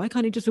 Why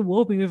can't he just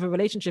reward me with a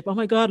relationship? Oh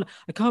my God,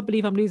 I can't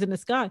believe I'm losing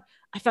this guy.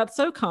 I felt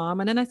so calm.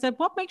 And then I said,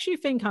 what makes you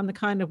think I'm the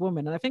kind of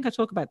woman? And I think I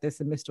talk about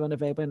this in Mr.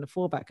 Unavailable in the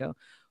Fallback Girl.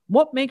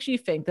 What makes you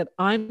think that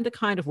I'm the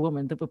kind of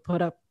woman that would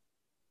put up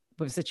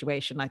with a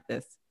situation like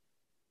this?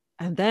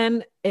 And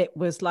then it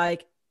was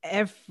like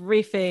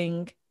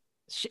everything,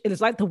 it was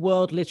like the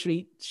world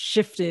literally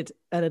shifted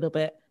a little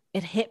bit.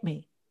 It hit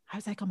me. I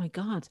was like, oh my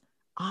God,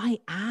 I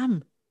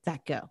am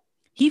that girl.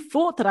 He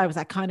thought that I was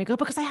that kind of girl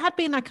because I had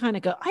been that kind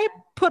of girl. I had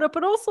put up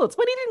with all sorts.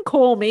 When he didn't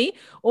call me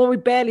or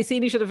we'd barely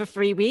seen each other for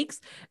 3 weeks,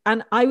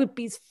 and I would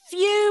be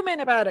fuming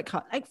about it,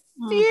 like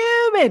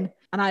fuming.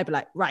 And I'd be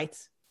like, right,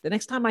 the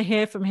next time I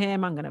hear from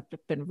him, I'm going to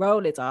flip and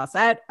roll his ass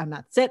out, and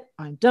that's it.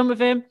 I'm done with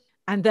him.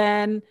 And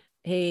then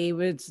he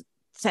would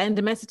send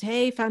a message,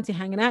 hey, fancy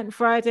hanging out on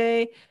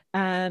Friday.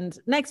 And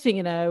next thing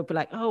you know, be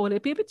like, oh, well,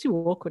 it'd be a bit too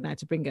awkward now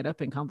to bring it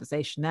up in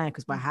conversation now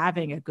because we're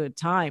having a good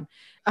time.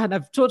 And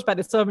I've talked about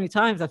it so many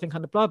times, I think,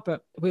 on the blog,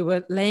 but we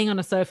were laying on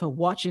a sofa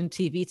watching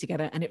TV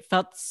together and it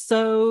felt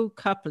so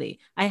coupley.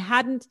 I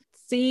hadn't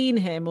seen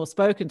him or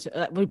spoken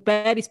to, we'd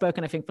barely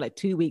spoken, I think, for like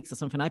 2 weeks or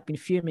something. I'd been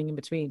fuming in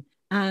between.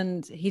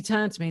 And he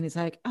turned to me and he's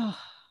like, oh,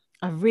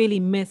 I really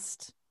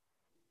missed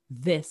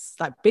this,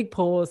 like big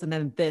pause and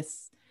then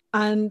this.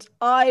 And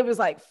I was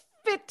like,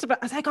 I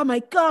was like, oh my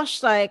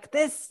gosh, like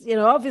this,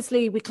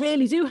 obviously we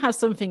clearly do have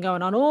something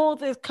going on. All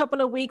this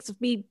couple of weeks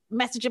of me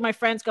messaging my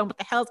friends going, what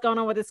the hell's going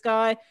on with this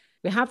guy?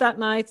 We have that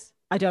night.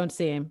 I don't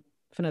see him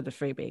for another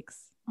 3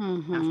 weeks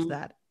after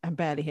that. I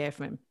barely hear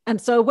from him. And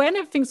so when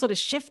everything sort of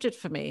shifted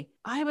for me,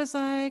 I was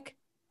like,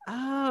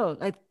 oh,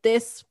 like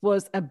this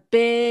was a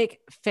big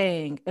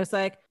thing. It was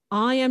like,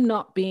 I am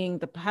not being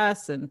the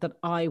person that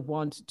I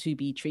want to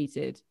be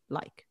treated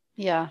like.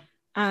 Yeah.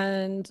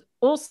 And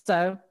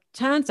also,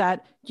 turns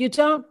out you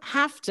don't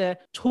have to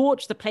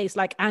torch the place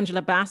like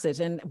Angela Bassett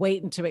and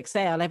wait until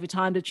exhale every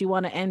time that you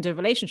want to end a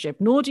relationship,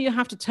 nor do you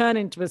have to turn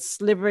into a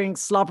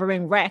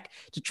slobbering wreck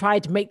to try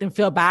to make them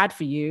feel bad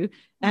for you.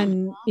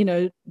 And,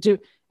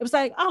 it was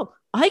like, oh,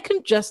 I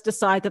can just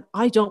decide that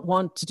I don't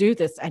want to do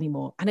this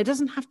anymore. And it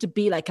doesn't have to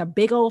be like a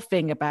big old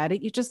thing about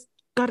it. You just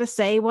got to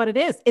say what it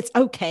is. It's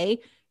okay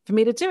for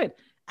me to do it.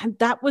 And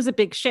that was a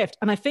big shift.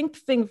 And I think the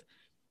thing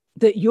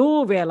that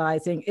you're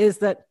realizing is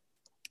that,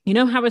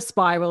 how a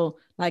spiral,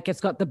 like it's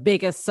got the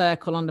biggest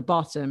circle on the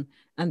bottom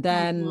and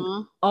then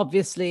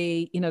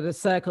obviously, the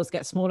circles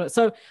get smaller.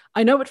 So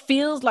I know it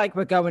feels like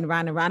we're going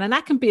round and round, and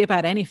that can be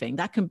about anything.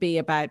 That can be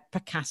about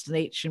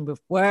procrastination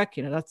with work.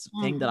 That's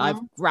the thing that I've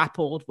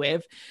grappled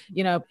with.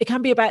 It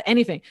can be about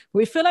anything.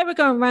 We feel like we're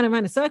going round and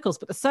round in circles,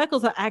 but the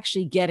circles are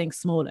actually getting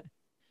smaller.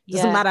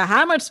 Doesn't matter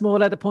how much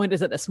smaller, the point is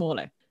that they're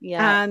smaller.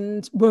 Yeah.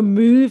 And we're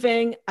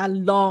moving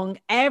along.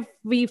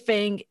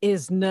 Everything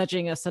is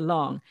nudging us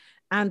along.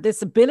 And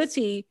this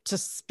ability to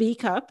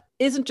speak up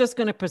isn't just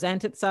going to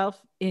present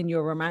itself in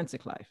your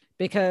romantic life,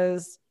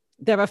 because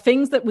there are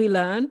things that we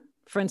learn,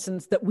 for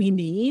instance, that we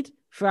need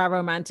for our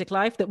romantic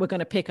life that we're going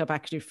to pick up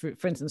actually,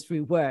 for instance,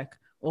 through work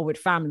or with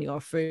family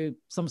or through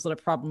some sort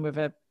of problem with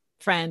a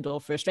friend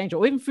or for a stranger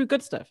or even through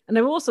good stuff. And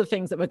there are also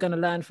things that we're going to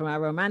learn from our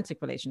romantic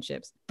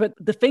relationships. But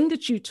the thing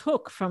that you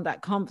took from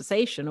that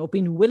conversation or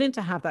being willing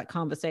to have that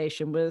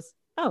conversation was,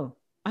 oh,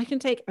 I can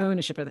take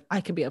ownership of it. I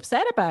can be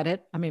upset about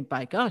it. I mean,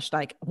 by gosh,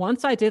 like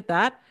once I did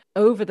that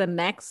over the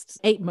next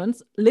 8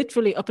 months,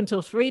 literally up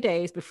until 3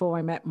 days before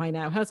I met my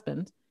now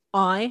husband,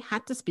 I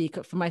had to speak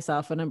up for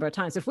myself a number of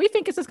times. If we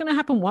think it's just going to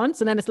happen once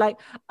and then it's like,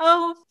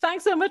 oh,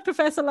 thanks so much,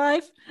 Professor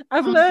Life.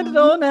 I've learned it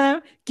all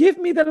now. Give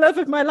me the love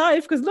of my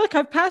life because look,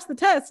 I've passed the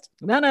test.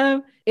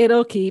 No,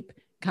 it'll keep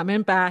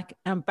coming back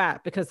and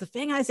back. Because the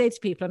thing I say to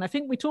people, and I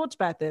think we talked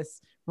about this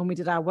when we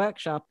did our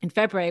workshop in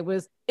February,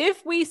 was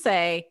if we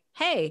say,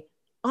 hey,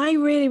 I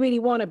really, really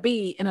want to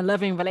be in a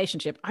loving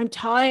relationship. I'm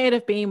tired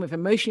of being with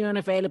emotionally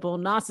unavailable,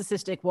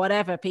 narcissistic,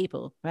 whatever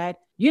people, right?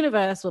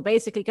 Universe will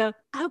basically go,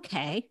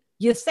 okay,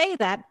 you say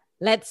that.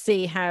 Let's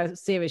see how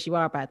serious you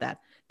are about that.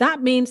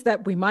 That means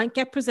that we might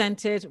get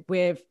presented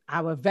with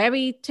our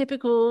very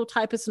typical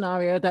type of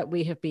scenario that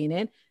we have been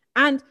in.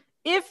 And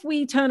if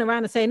we turn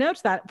around and say no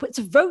to that, it's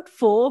a vote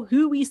for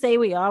who we say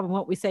we are and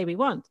what we say we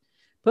want.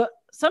 But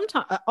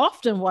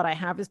often what I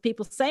have is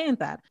people saying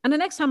that. And the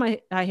next time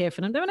I hear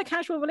from them, they're in a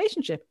casual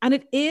relationship. And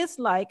it is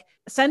like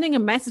sending a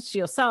message to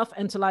yourself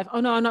and to life. Oh,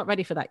 no, I'm not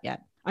ready for that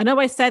yet. I know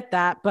I said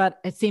that, but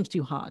it seems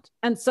too hard.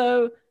 And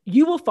so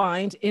you will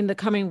find in the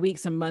coming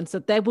weeks and months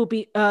that there will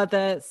be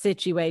other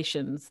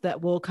situations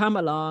that will come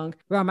along,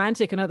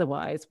 romantic and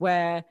otherwise,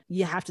 where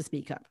you have to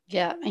speak up.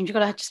 Yeah. And you've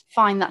got to just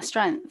find that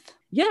strength.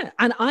 Yeah.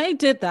 And I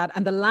did that.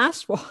 And the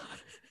last one,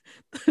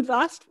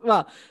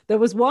 there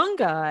was one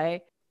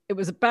guy, it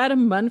was about a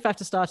month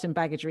after starting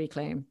baggage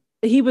reclaim.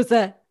 He was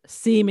a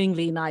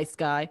seemingly nice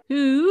guy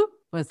who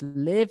was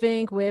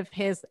living with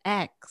his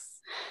ex.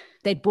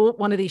 They bought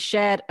one of these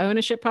shared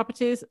ownership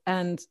properties,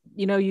 and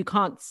you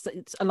can't,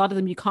 a lot of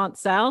them you can't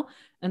sell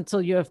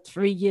until you're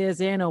 3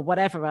 years in or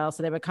whatever else.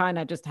 So they were kind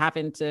of just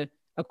having to,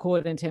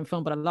 according to him,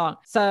 fumble along.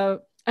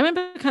 So I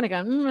remember kind of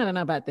going, I don't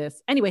know about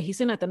this. Anyway, he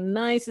seemed like the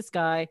nicest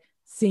guy,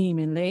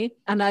 seemingly.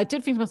 And I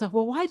did think to myself,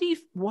 well,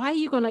 why are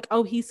you going like,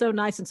 oh, he's so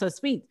nice and so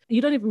sweet?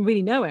 You don't even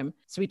really know him.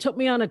 So he took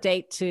me on a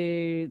date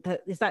to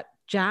is that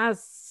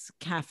jazz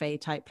cafe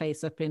type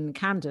place up in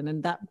Camden,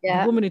 and that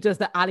the woman who does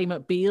the Ally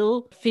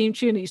McBeal theme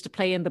tune that used to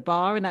play in the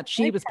bar, and that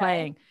she was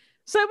playing.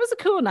 So it was a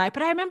cool night.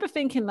 But I remember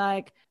thinking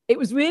like, it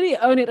was really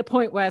only at the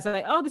point where I was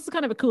like, oh, this is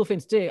kind of a cool thing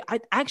to do.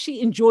 I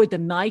actually enjoyed the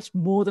night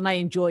more than I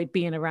enjoyed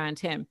being around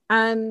him.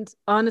 And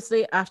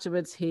honestly,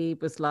 afterwards, he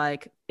was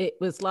like, it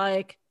was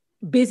like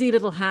busy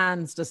little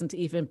hands doesn't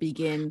even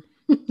begin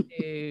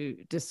to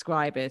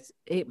describe it.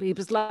 It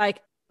was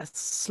like a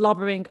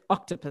slobbering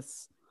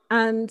octopus.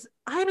 And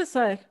I was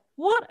like,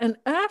 what on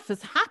earth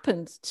has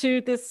happened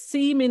to this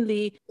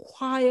seemingly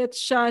quiet,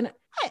 shy?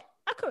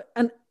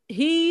 And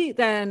he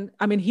then,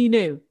 he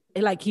knew,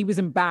 like he was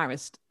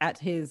embarrassed at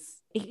he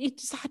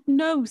just had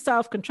no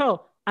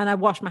self-control. And I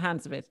washed my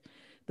hands of it.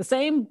 The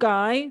same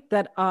guy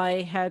that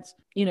I had,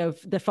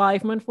 the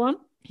 5-month one,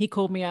 he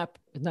called me up.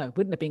 No, it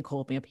wouldn't have been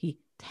called me up. He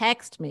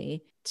texted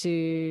me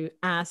to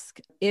ask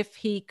if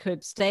he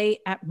could stay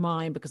at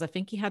mine because I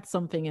think he had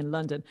something in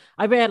London.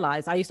 I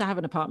realized I used to have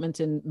an apartment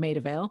in Maida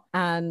Vale,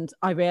 and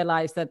I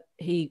realized that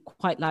he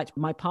quite liked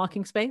my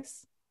parking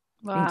space.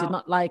 Wow. He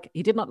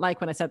did not like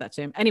when I said that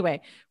to him.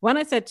 Anyway, when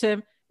I said to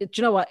him, do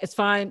you know what? It's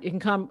fine. You can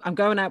come. I'm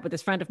going out with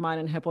this friend of mine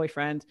and her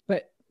boyfriend,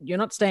 but you're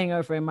not staying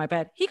over in my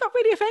bed. He got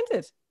really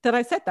offended that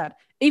I said that,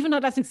 even though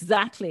that's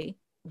exactly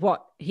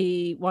what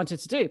he wanted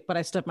to do. But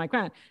I stood my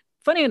ground.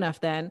 Funny enough,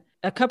 then,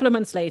 a couple of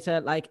months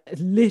later, like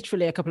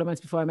literally a couple of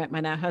months before I met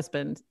my now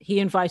husband, he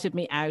invited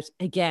me out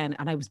again.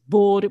 And I was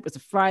bored. It was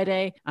a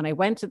Friday. And I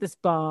went to this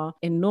bar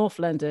in North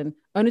London,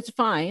 only to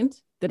find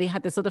that he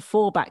had this other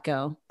fallback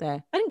girl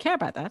there. I didn't care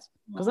about that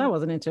because I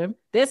wasn't into him.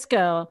 This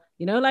girl,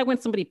 like when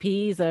somebody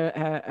pees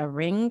a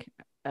ring,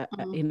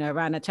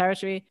 around a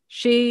territory,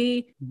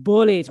 she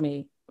bullied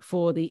me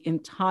for the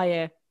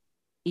entire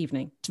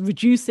evening,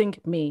 reducing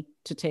me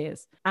to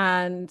tears.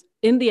 And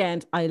in the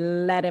end, I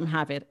let him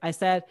have it. I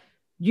said,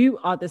 you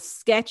are the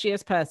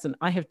sketchiest person.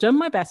 I have done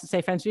my best to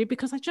stay friends with you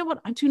because you know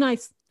what? I'm too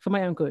nice for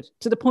my own good,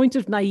 to the point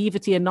of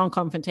naivety and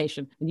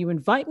non-confrontation. And you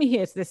invite me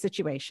here to this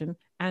situation,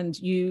 and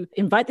you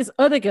invite this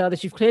other girl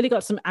that you've clearly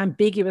got some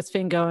ambiguous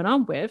thing going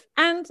on with.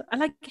 And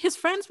like his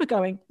friends were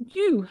going,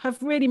 you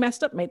have really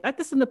messed up, mate. Like,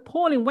 this is an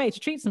appalling way to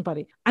treat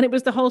somebody. And it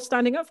was the whole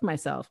standing up for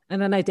myself.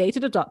 And then I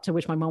dated a doctor,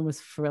 which my mom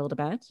was thrilled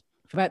about,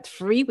 for about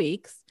 3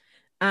 weeks.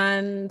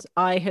 And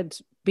I had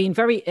been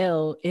very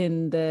ill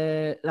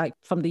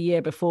from the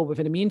year before with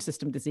an immune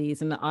system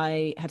disease. And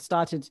I had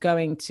started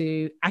going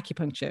to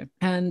acupuncture,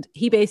 and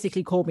he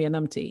basically called me a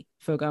numpty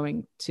for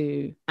going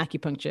to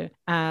acupuncture,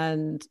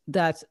 and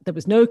that there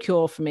was no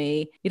cure for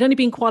me. He'd only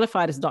been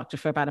qualified as a doctor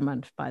for about a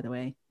month, by the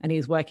way, and he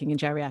was working in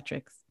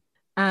geriatrics.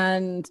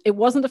 And it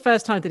wasn't the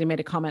first time that he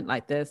made a comment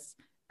like this.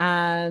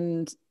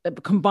 And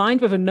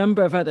combined with a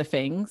number of other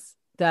things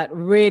that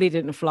really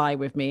didn't fly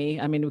with me.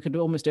 I mean, we could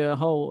almost do a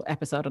whole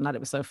episode on that. It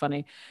was so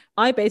funny.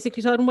 I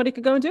basically told him what he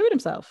could go and do with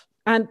himself.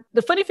 And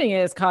the funny thing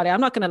is, Carly,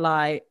 I'm not going to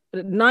lie,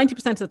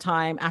 90% of the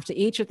time, after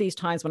each of these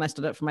times when I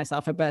stood up for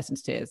myself, I burst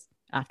into tears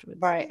afterwards.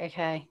 Right.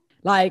 Okay.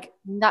 Like,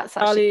 that's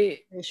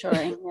actually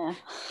reassuring. Yeah.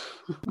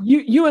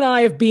 you and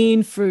I have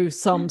been through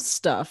some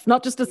stuff,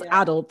 not just as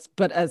adults,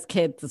 but as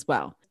kids as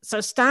well. So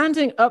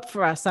standing up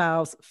for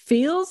ourselves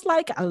feels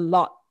like a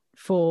lot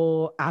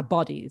for our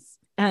bodies.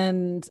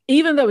 And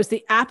even though it's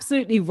the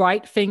absolutely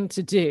right thing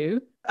to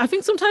do, I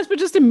think sometimes we're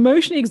just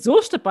emotionally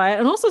exhausted by it.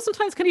 And also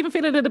sometimes can even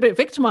feel a little bit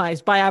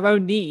victimized by our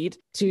own need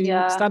to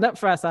stand up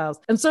for ourselves.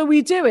 And so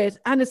we do it.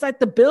 And it's like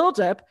the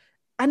buildup.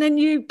 And then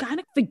you kind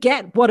of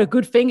forget what a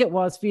good thing it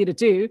was for you to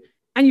do.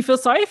 And you feel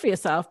sorry for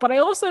yourself. But I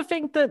also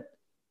think that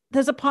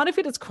there's a part of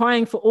you that's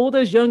crying for all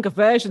those younger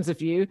versions of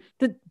you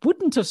that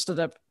wouldn't have stood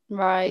up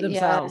for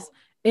themselves.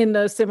 In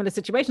those similar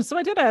situations. So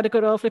I had a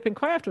good old flipping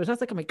cry afterwards. I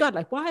was like, oh my God,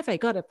 like, why have I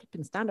got to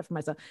flipping stand up for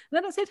myself? And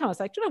then at the same time, I was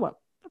like, do you know what?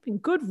 Flipping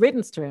good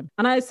riddance to him.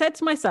 And I said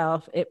to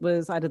myself, it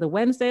was either the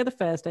Wednesday or the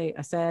Thursday,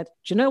 I said,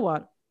 do you know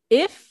what?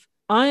 If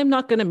I'm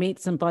not going to meet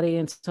somebody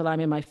until I'm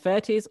in my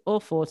 30s or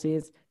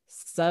 40s,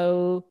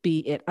 so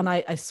be it. And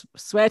I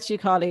swear to you,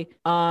 Carly,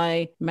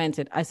 I meant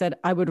it. I said,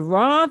 I would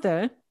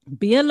rather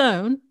be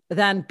alone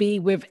than be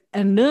with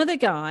another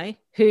guy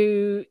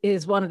who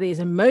is one of these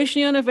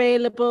emotionally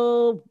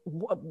unavailable,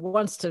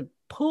 wants to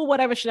pull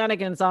whatever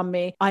shenanigans on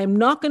me. I am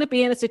not going to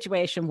be in a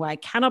situation where I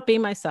cannot be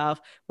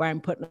myself, where I'm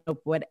putting up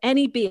with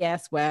any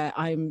BS, where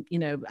I'm,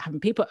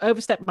 having people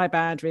overstep my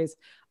boundaries.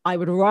 I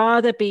would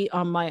rather be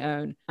on my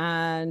own.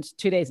 And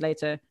 2 days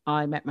later,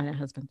 I met my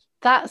husband.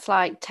 That's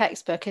like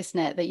textbook, isn't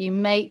it? That you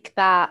make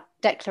that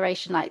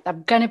declaration, like,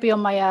 I'm going to be on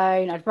my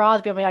own. I'd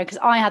rather be on my own, because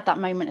I had that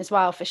moment as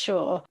well, for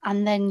sure.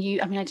 And then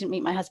I didn't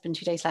meet my husband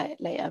 2 days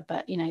later,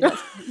 but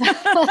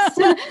that's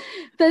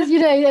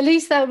at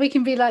least that we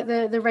can be like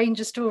the range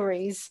of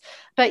stories.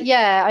 But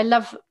yeah, I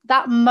love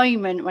that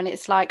moment when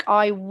it's like,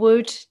 I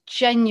would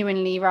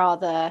genuinely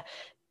rather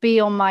be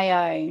on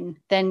my own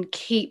than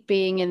keep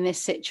being in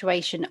this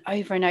situation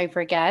over and over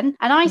again.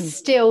 And I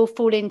still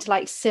fall into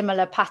like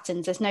similar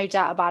patterns. There's no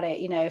doubt about it.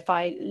 If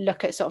I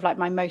look at sort of like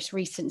my most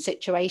recent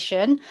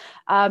situation,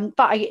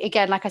 but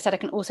again, like I said, I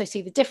can also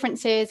see the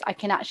differences. I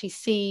can actually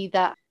see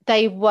that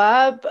they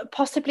were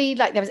possibly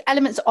like, there was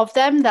elements of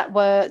them that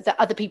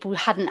other people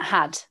hadn't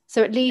had.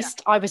 So at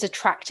least I was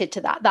attracted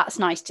to that. That's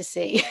nice to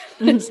see.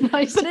 It's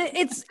nice. But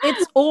it's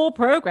all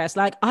progress.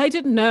 Like, I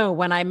didn't know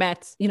when I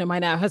met, my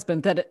now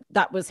husband,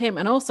 that was him.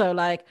 And also,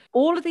 like,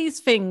 all of these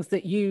things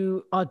that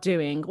you are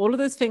doing, all of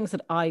those things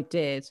that I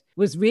did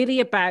was really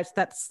about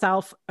that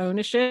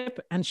self-ownership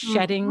and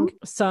shedding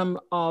some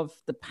of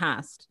the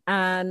past.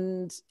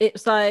 And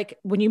it's like,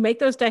 when you make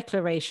those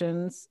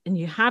declarations and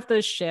you have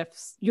those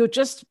shifts, you're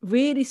just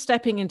really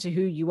stepping into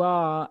who you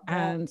are.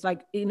 And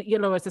like,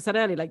 as I said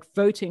earlier, like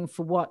voting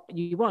for what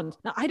you want.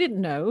 Now, I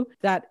didn't know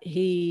that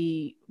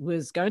he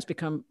was going to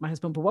become my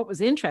husband, but what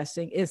was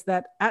interesting is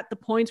that at the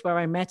point where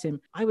I met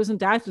him, I was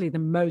undoubtedly the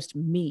most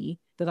me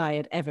that I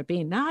had ever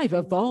been. Now I've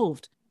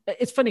evolved.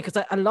 It's funny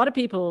because a lot of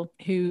people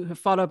who have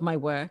followed my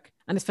work,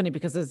 and it's funny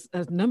because there's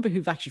a number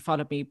who've actually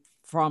followed me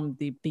from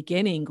the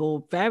beginning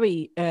or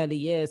very early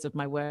years of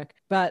my work,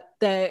 but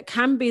there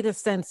can be the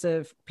sense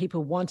of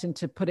people wanting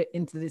to put it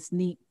into this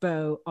neat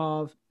bow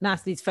of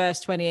Natalie's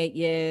first 28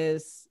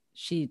 years.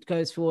 She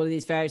goes through all of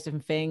these various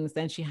different things.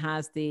 Then she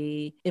has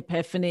the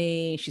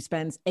epiphany. She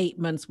spends 8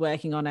 months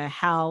working on her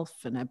health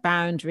and her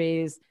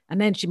boundaries. And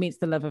then she meets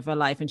the love of her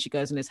life and she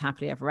goes and is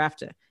happily ever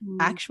after.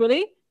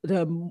 Actually,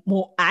 the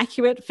more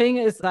accurate thing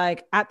is,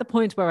 like, at the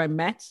point where I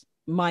met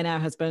my now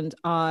husband,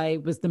 I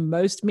was the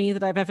most me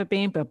that I've ever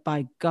been. But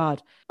by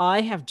God,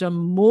 I have done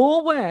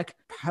more work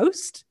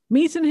post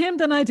meeting him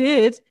than I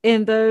did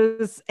in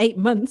those 8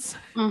 months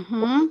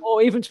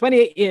or even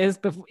 28 years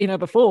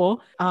before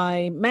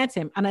I met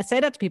him. And I say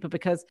that to people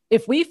because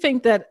if we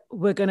think that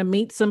we're going to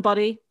meet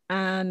somebody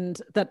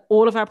and that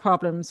all of our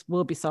problems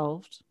will be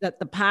solved, that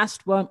the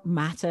past won't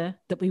matter,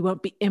 that we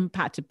won't be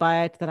impacted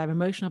by it, that our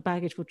emotional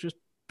baggage will just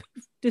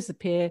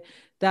disappear,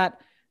 that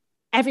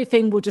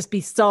everything will just be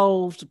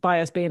solved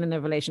by us being in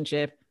a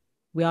relationship,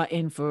 we are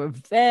in for a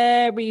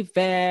very,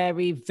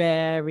 very,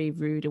 very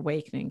rude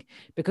awakening.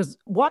 Because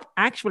what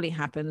actually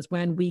happens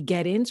when we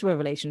get into a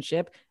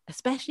relationship,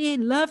 especially a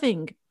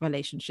loving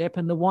relationship,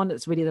 and the one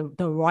that's really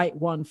the right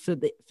one for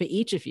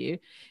each of you,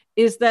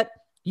 is that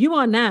you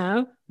are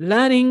now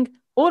learning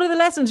all of the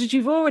lessons that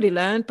you've already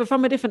learned, but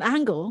from a different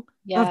angle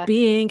of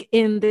being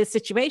in this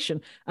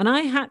situation. And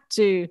I had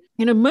to,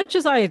 much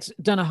as I had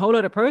done a whole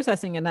lot of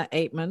processing in that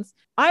 8 months,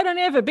 I'd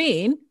only ever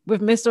been with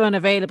Mr.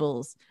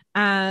 Unavailables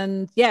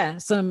and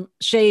some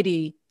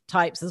shady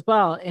types as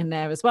well in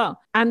there as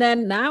well. And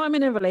then now I'm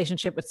in a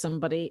relationship with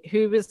somebody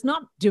who is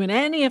not doing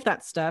any of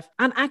that stuff.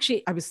 And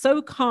actually, I was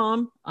so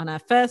calm on our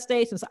first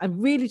date. And so I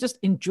really just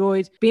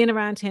enjoyed being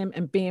around him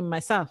and being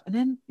myself. And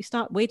then you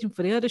start waiting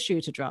for the other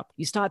shoe to drop.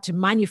 You start to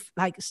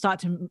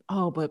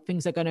but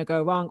things are going to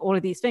go wrong. All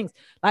of these things,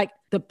 like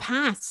the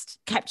past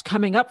kept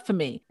coming up for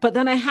me. But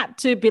then I had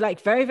to be like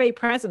very, very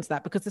present to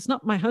that, because it's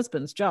not my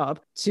husband's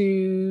job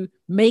to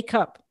make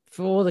up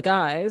for all the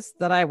guys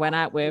that I went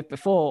out with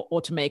before, or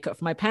to make up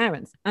for my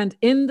parents. And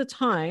in the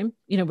time,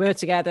 we're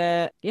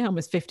together,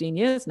 almost 15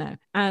 years now.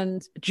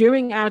 And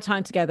during our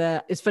time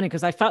together, it's funny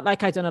because I felt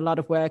like I'd done a lot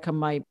of work on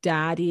my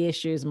daddy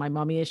issues and my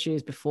mommy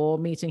issues before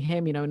meeting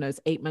him, in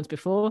those 8 months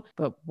before.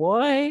 But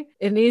boy,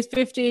 in these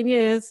 15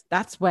 years,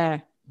 that's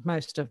where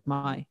most of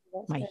my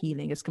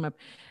healing has come up.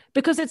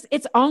 Because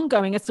it's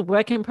ongoing, it's a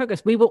work in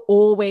progress. We will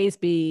always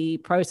be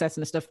processing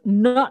the stuff,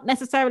 not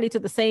necessarily to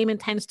the same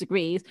intense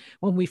degrees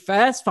when we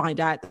first find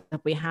out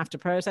that we have to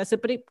process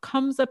it, but it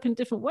comes up in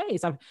different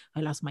ways. I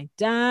lost my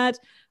dad.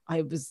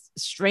 I was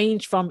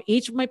estranged from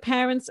each of my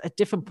parents at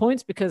different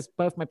points because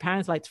both my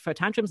parents like to throw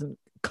tantrums and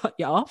cut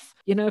you off,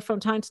 from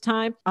time to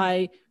time.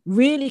 I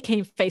really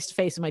came face to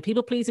face with my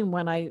people pleasing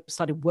when I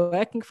started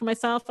working for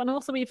myself. And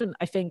also even,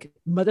 I think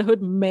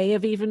motherhood may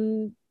have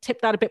even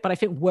tipped that a bit, but I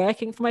think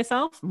working for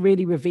myself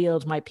really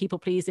revealed my people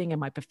pleasing and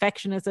my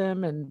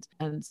perfectionism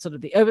and sort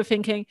of the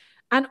overthinking.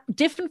 And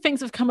different things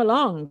have come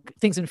along,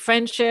 things in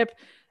friendship.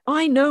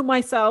 I know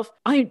myself.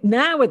 I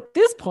now at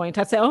this point,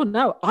 I'd say, oh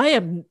no, I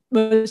am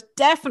most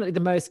definitely the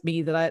most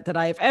me that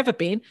I have ever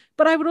been.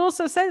 But I would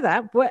also say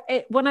that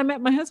when I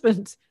met my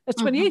husband at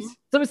 28.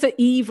 So it's an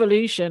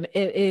evolution.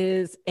 It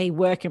is a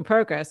work in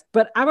progress.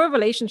 But our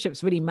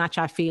relationships really match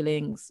our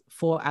feelings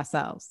for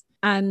ourselves.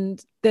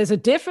 And there's a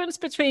difference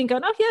between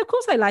going, oh, yeah, of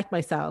course I like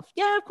myself.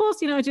 Yeah, of course,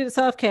 I do the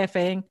self-care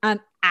thing, and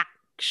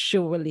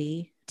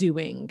actually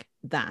doing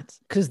that.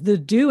 Because the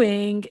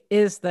doing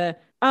is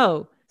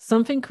oh,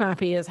 something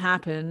crappy has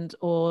happened,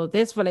 or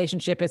this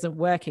relationship isn't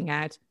working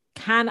out.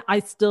 Can I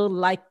still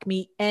like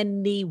me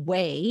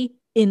anyway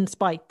in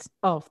spite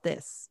of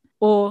this?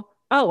 Or,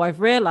 oh, I've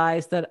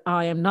realized that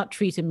I am not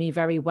treating me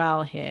very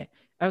well here.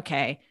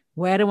 Okay,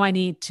 where do I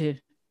need to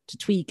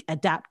tweak,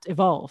 adapt,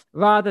 evolve?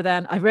 Rather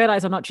than, I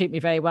realize I'm not treating me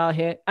very well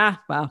here.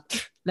 Well,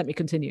 let me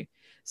continue.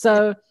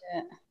 So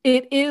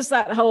it is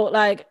that whole,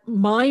 like,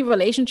 my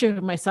relationship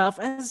with myself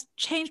has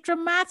changed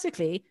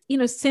dramatically,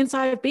 since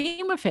I've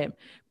been with him.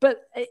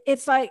 But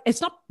it's like,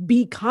 it's not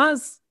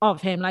because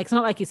of him. Like, it's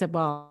not like he said,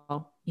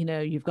 well,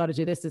 you've got to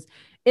do this.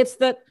 It's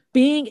that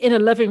being in a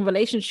loving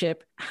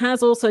relationship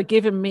has also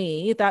given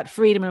me that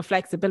freedom and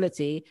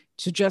flexibility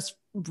to just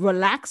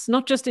relax,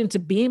 not just into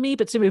being me,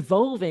 but to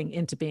evolving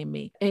into being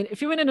me. And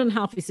if you're in an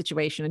unhealthy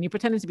situation and you're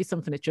pretending to be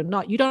something that you're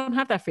not, you don't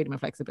have that freedom and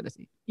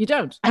flexibility. You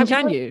don't. How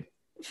can you?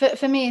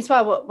 For me as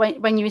well,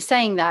 when you were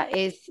saying that,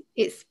 is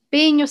it's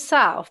being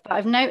yourself. But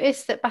I've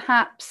noticed that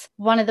perhaps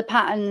one of the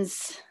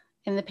patterns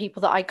in the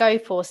people that I go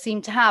for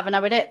seem to have, and I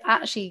would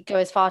actually go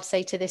as far to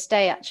say to this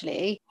day,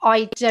 actually,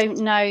 I don't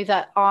know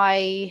that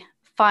I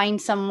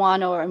find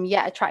someone or am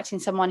yet attracting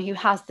someone who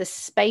has the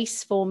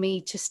space for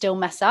me to still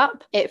mess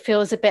up. It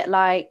feels a bit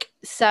like,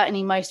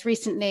 certainly most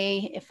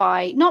recently, if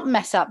I not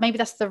mess up, maybe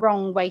that's the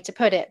wrong way to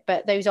put it,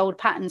 but those old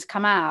patterns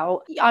come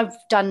out. I've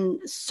done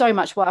so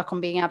much work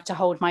on being able to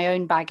hold my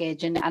own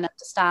baggage and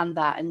understand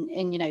that and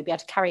be able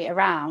to carry it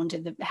around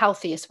in the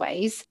healthiest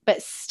ways.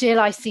 But still,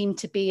 I seem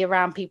to be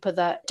around people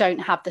that don't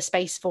have the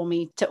space for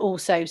me to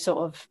also sort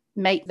of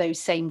make those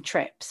same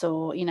trips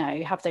or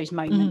have those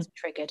moments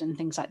triggered and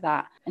things like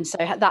that. And so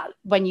that,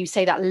 when you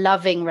say that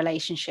loving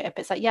relationship,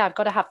 it's like, yeah, I've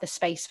got to have the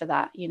space for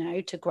that,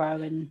 to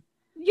grow. And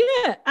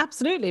yeah,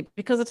 absolutely.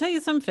 Because I'll tell you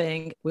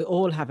something, we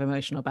all have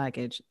emotional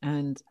baggage,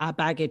 and our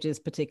baggage is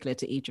particular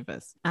to each of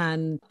us.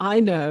 And I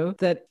know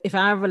that if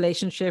our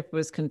relationship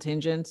was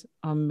contingent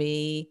on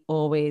me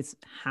always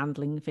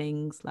handling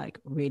things like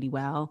really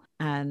well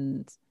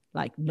and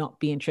like not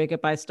being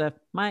triggered by stuff,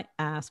 my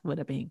ass would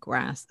have been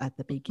grass at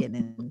the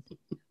beginning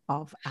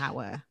of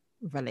our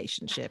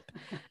relationship.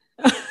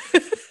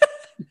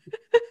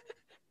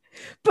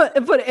 But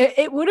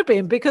it would have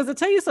been, because I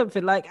tell you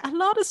something, like, a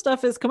lot of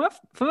stuff has come up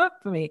for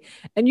me,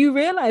 and you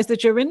realize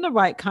that you're in the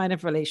right kind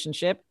of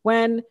relationship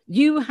when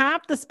you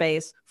have the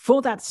space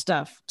for that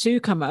stuff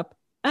to come up,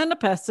 and the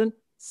person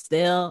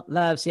still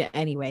loves you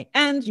anyway,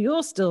 and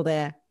you're still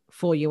there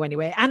for you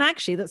anyway. And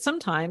actually, that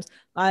sometimes,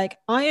 like,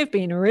 I have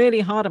been really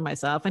hard on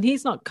myself, and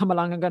he's not come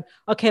along and gone,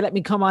 okay, let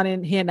me come on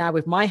in here now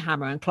with my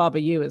hammer and clobber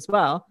you as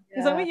well. Yeah.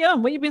 He's like, well, yeah,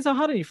 what are you being so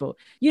hard on you for?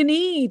 You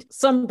need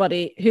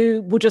somebody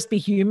who will just be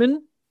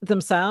human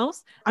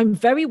themselves. I'm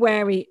very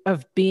wary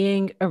of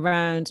being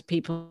around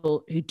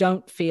people who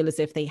don't feel as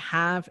if they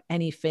have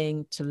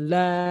anything to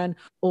learn,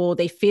 or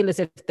they feel as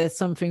if there's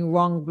something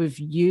wrong with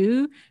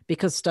you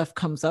because stuff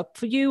comes up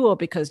for you, or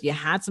because you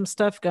had some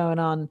stuff going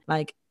on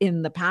like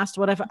in the past,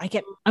 whatever.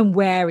 I'm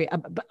wary.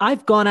 But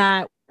I've gone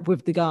out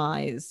with the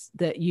guys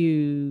that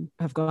you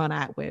have gone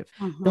out with,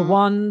 the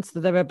ones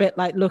that are a bit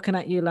like looking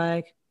at you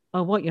like,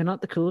 oh, what, you're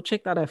not the cool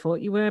chick that I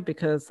thought you were,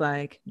 because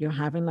like you're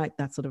having like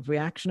that sort of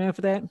reaction over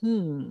there.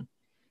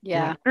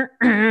 Yeah.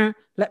 Like,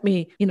 let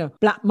me,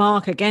 black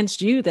mark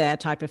against you there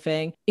type of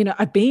thing.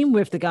 I've been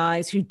with the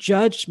guys who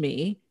judged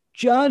me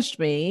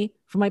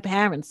for my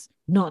parents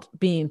not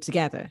being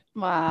together.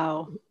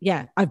 Wow.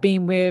 Yeah. I've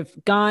been with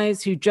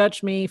guys who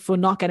judged me for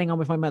not getting on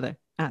with my mother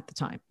at the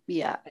time.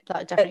 Yeah,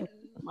 that definitely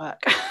doesn't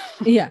work.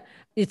 Yeah.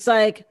 It's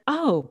like,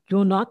 oh,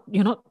 you're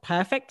not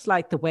perfect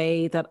like the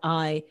way that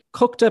I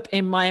cooked up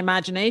in my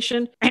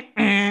imagination.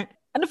 And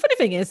the funny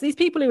thing is, these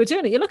people who are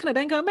doing it, you're looking at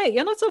them and going, mate,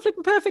 you're not so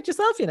flipping perfect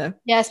yourself,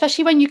 Yeah,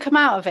 especially when you come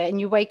out of it and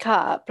you wake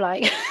up,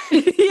 like,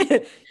 yeah.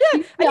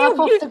 You get up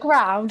off the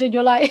ground and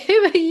you're like, who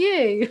are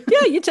you?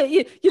 Yeah, you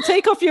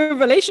take off your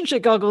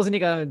relationship goggles and you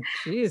go,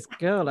 geez,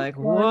 girl, like,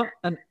 what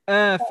on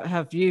earth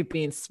have you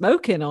been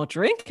smoking or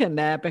drinking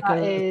there?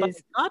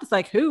 Because God, it's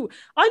like, who?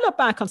 I look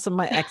back on some of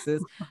my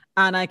exes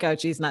and I go,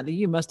 geez, Natalie,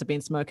 you must have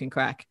been smoking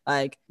crack.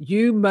 Like,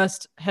 you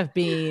must have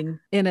been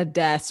in a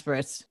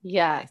desperate.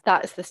 Yeah,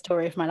 that's the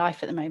story of my life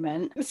at the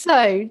moment.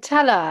 So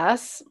tell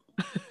us,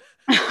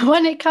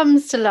 when it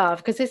comes to love,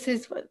 because this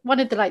is one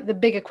of the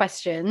bigger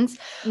questions,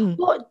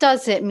 what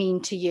does it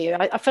mean to you?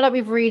 I feel like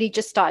we've really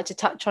just started to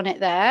touch on it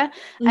there,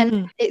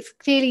 and it's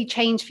clearly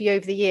changed for you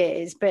over the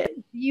years, but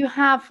you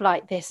have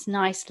like this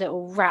nice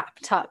little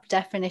wrapped up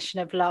definition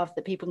of love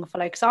that people can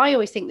follow. Because I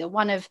always think that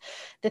one of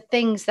the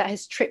things that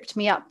has tripped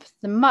me up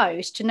the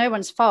most, to no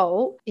one's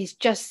fault, is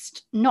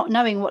just not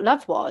knowing what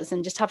love was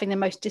and just having the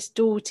most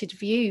distorted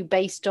view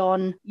based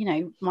on,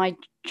 my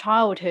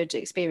childhood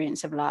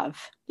experience of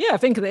love. Yeah, I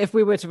think that if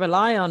we were to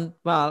rely on,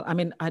 well, I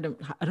mean, I don't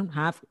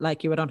have,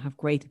 like you, I don't have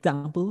great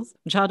examples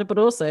in childhood, but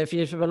also if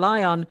you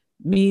rely on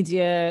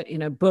media,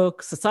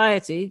 books,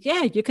 society,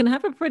 yeah, you can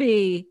have a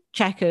pretty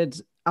checkered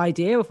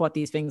idea of what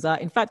these things are.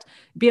 In fact,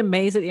 be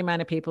amazed at the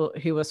amount of people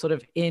who were sort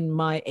of in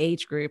my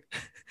age group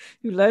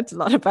who learned a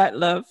lot about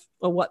love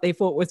or what they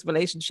thought was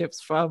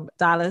relationships from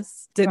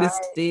Dallas,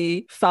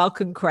 Dynasty,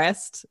 Falcon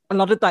Crest, a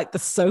lot of like the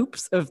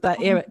soaps of that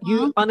era.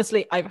 You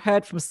honestly, I've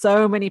heard from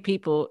so many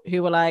people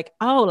who were like,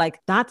 oh, like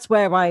that's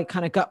where I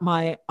kind of got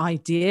my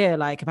idea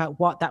like about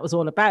what that was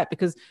all about,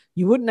 because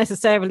you wouldn't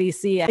necessarily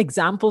see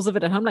examples of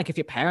it at home. Like if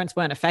your parents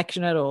weren't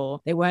affectionate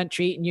or they weren't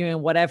treating you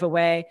in whatever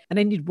way. And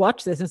then you'd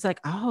watch this and it's like,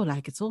 oh,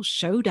 like it's all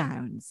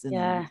showdowns. And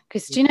yeah.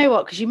 Because do you know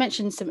what? Because you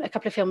mentioned a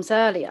couple of films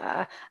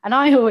earlier, and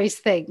I always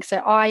think, so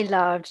I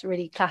loved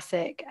really classic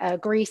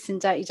Grease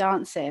and Dirty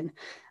Dancing.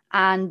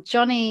 And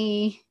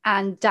Johnny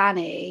and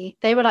Danny,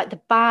 they were like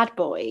the bad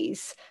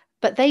boys,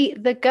 but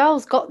the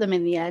girls got them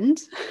in the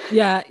end.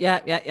 Yeah.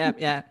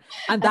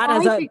 And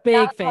that is a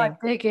big thing. My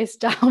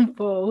biggest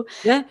downfall.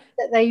 Yeah.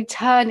 That they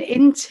turn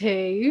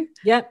into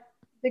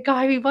the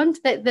guy we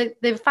wanted.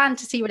 The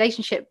fantasy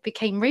relationship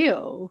became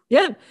real.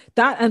 Yeah.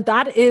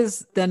 That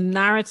is the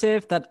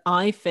narrative that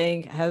I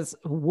think has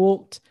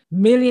walked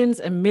millions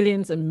and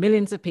millions and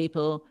millions of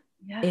people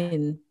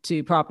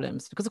into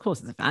problems, because of course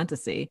it's a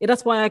fantasy.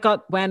 That's why I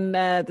got, when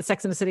the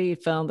Sex and the City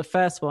film, the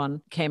first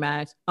one, came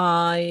out,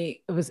 I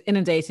was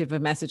inundated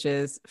with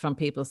messages from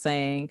people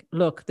saying,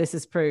 look, this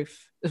is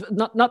proof.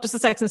 Not just the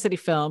Sex and the City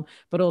film,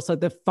 but also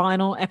the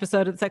final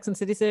episode of the Sex and the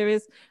City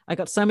series. I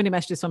got so many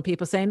messages from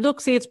people saying,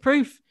 look, see, it's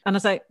proof. And I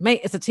was like,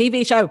 mate, it's a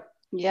TV show.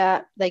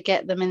 Yeah, they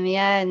get them in the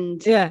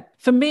end. Yeah.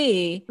 For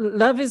me,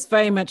 love is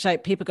very much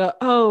like people go,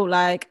 oh,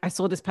 like I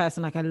saw this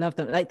person, like I love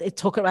them. Like they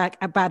talk about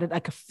it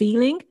like a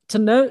feeling. To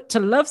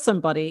love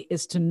somebody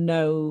is to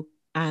know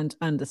and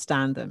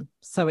understand them.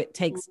 So it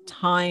takes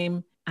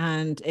time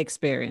and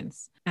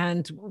experience.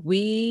 And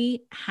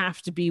we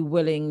have to be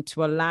willing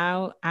to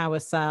allow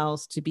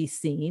ourselves to be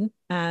seen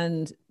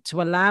and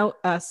to allow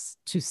us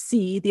to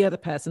see the other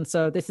person.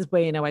 So this is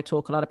where, I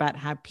talk a lot about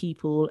how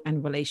people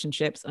and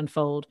relationships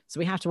unfold. So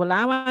we have to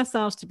allow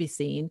ourselves to be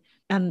seen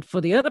and for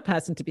the other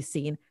person to be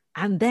seen.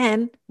 And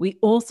then we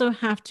also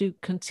have to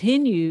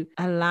continue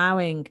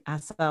allowing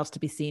ourselves to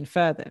be seen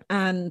further.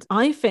 And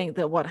I think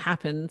that what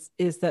happens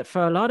is that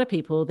for a lot of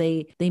people,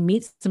 they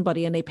meet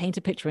somebody and they paint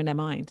a picture in their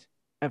mind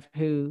of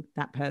who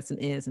that person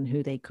is and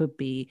who they could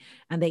be.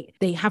 And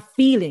they have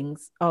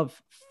feelings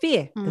of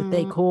fear that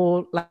they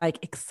call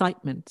like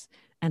excitement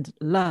and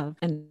love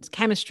and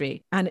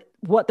chemistry. And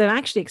what they're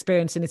actually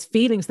experiencing is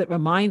feelings that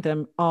remind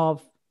them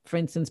of, for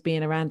instance,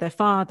 being around their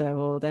father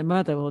or their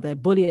mother or their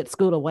bully at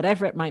school or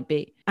whatever it might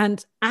be.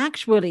 And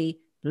actually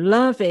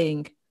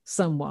loving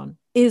someone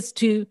is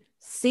to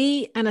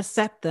see and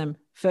accept them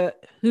for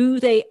who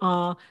they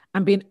are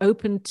and being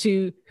open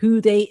to who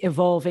they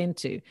evolve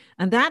into.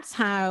 And that's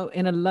how,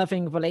 in a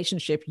loving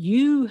relationship,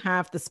 you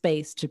have the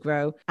space to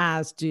grow,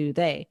 as do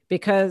they,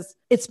 because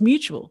it's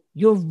mutual.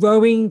 You're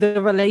rowing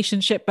the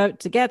relationship boat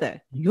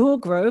together. Your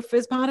growth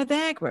is part of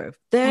their growth.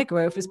 Their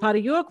growth is part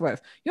of your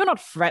growth. You're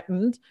not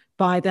threatened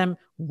by them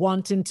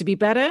wanting to be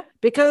better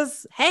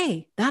because,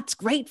 hey, that's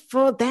great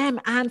for them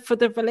and for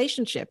the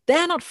relationship.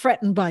 They're not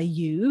threatened by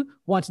you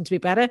wanting to be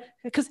better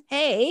because,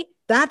 hey,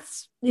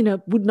 that's,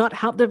 would not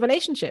help the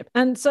relationship.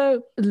 And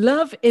so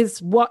love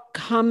is what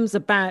comes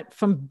about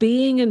from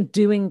being and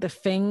doing the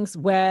things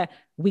where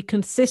we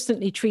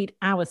consistently treat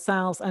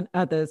ourselves and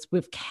others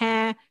with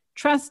care,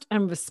 trust,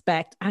 and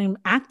respect, and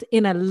act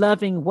in a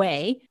loving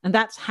way. And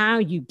that's how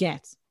you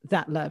get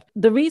that love.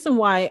 The reason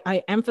why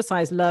I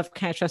emphasize love,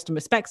 care, trust, and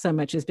respect so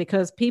much is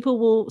because people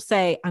will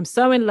say, I'm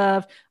so in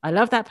love. I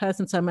love that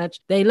person so much.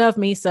 They love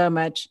me so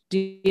much. Do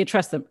you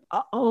trust them?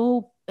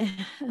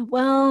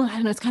 Well, I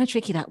don't know. It's kind of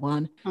tricky, that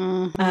one.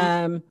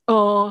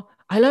 Or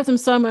I love them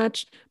so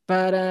much,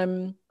 but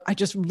I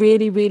just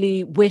really,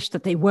 really wish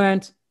that they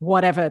weren't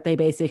whatever they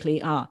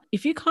basically are.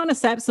 If you can't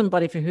accept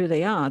somebody for who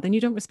they are, then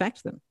you don't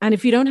respect them. And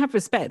if you don't have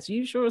respect,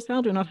 you sure as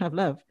hell do not have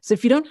love. So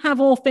if you don't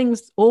have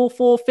all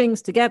four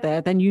things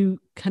together, then you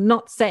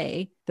cannot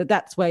say that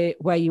that's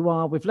where you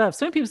are with love.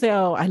 So when people say,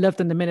 oh, I loved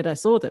them the minute I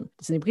saw them,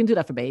 listen, we can do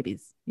that for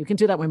babies. You can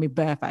do that when we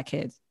birth our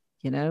kids.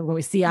 When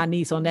we see our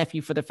niece or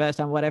nephew for the first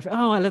time, whatever.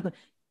 Oh, I love them.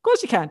 Of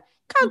course you can.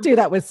 Can't do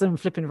that with some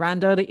flipping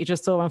rando that you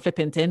just saw on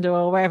flipping Tinder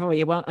or wherever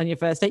you want on your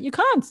first date. You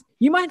can't.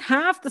 You might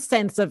have the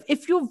sense of,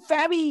 if you're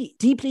very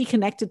deeply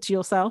connected to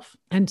yourself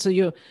and so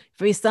you're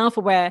very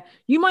self-aware,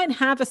 you might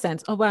have a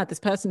sense, oh, wow, this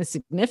person is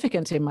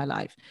significant in my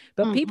life.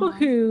 But people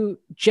who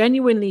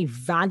genuinely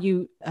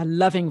value a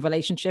loving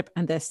relationship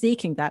and they're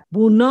seeking that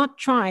will not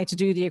try to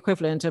do the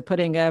equivalent of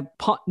putting a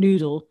pot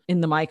noodle in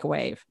the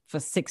microwave for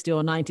 60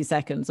 or 90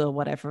 seconds or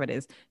whatever it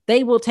is.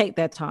 They will take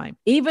their time.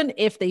 Even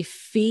if they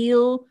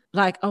feel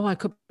like, oh, I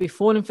could be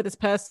falling for this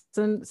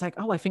person. It's like,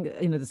 oh, I think,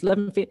 this love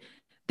and fear.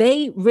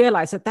 They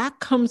realize that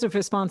comes with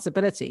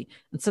responsibility.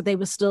 And so they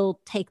will still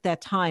take their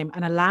time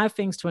and allow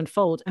things to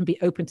unfold and be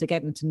open to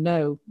getting to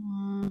know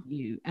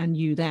you and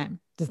you them.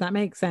 Does that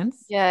make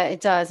sense? Yeah,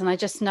 it does. And I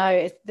just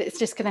know it's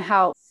just going to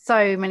help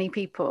so many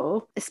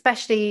people,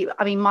 especially,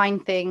 mine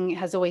thing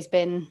has always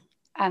been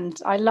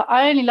And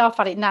I only laugh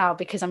at it now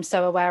because I'm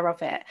so aware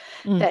of it,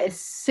 that as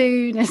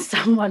soon as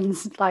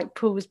someone's like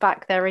pulls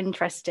back their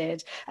interest,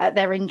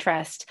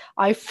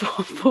 I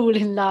fall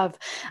in love.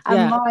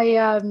 And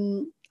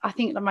my I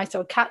think that my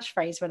sort of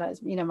catchphrase when I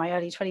was, my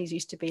early 20s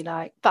used to be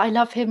like, but I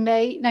love him,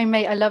 mate. No,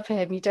 mate, I love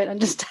him. You don't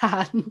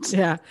understand.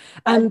 Yeah.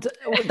 And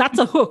that's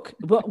a hook.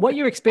 What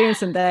you're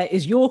experiencing there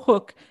is your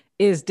hook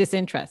is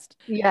disinterest.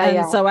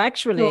 And so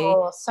actually,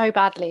 so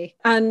badly.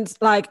 And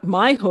like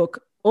my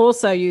hook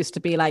also used to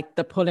be like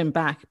the pulling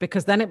back,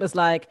 because then it was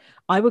like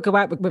I would go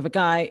out with a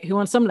guy who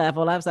on some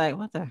level I was like,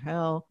 what the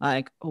hell?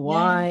 Like,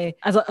 why?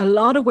 As a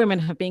lot of women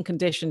have been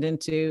conditioned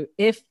into,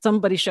 if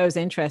somebody shows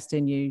interest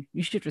in you,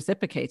 you should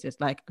reciprocate it.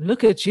 Like,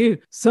 look at you.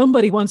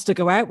 Somebody wants to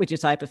go out with you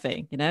type of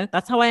thing.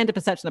 That's how I ended up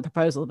accepting a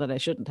proposal that I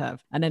shouldn't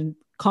have. And then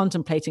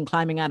contemplating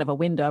climbing out of a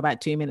window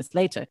about 2 minutes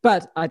later.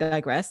 But I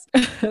digress.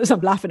 So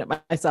I'm laughing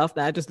at myself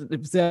now, just the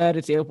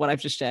absurdity of what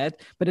I've just shared.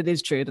 But it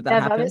is true that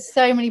happens. But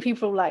so many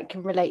people like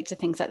can relate to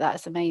things like that.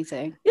 It's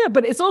amazing. Yeah,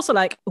 but it's also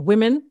like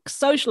women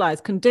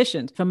socialized,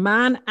 conditioned. If a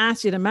man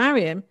asks you to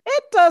marry him,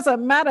 it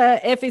doesn't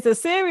matter if he's a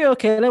serial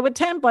killer with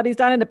 10 bodies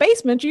down in the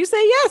basement, you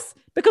say yes,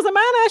 because a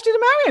man asked you to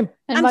marry him.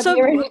 And might be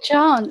your only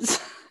chance.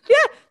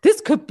 Yeah,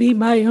 this could be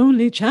my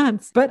only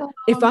chance. But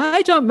if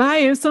I don't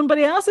marry him,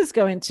 somebody else is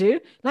going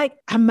to. Like,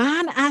 a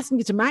man asking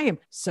you to marry him.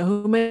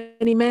 So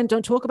many men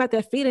don't talk about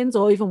their feelings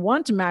or even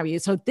want to marry you.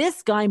 So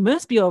this guy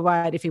must be all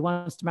right if he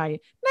wants to marry you.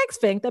 Next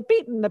thing, they're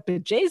beating the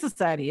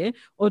bejesus out of you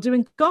or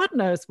doing God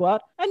knows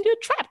what. And you're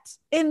trapped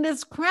in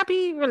this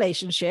crappy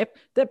relationship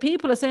that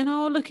people are saying,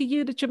 oh, look at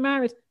you that you're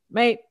married.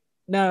 Mate,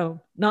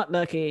 no, not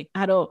lucky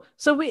at all.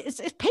 So it's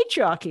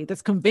patriarchy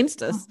that's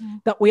convinced us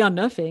that we are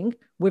nothing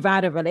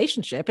without a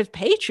relationship. It's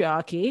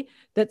patriarchy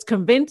that's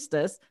convinced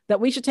us that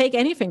we should take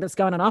anything that's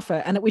going on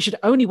offer and that we should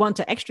only want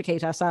to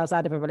extricate ourselves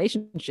out of a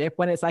relationship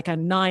when it's like a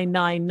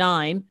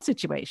 999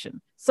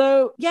 situation.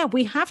 So yeah,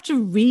 we have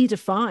to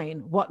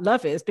redefine what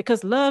love is,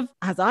 because love,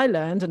 as I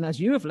learned and as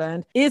you have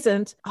learned,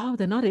 isn't, oh,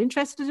 they're not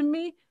interested in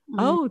me.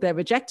 Oh, they're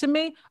rejecting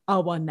me. Oh,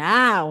 well,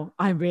 now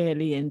I'm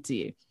really into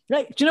you.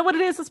 Like, do you know what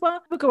it is as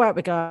well? We'll go out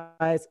with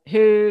guys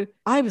who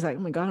I was like, oh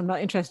my God, I'm not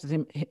interested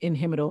in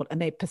him at all.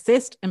 And they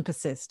persist and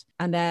persist.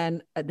 And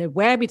then they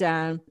wear me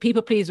down.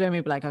 People please wear me,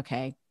 be like,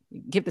 okay,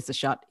 give this a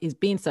shot. He's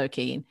been so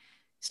keen.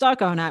 Start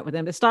going out with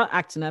him. They start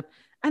acting up.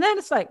 And then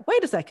it's like,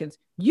 wait a second.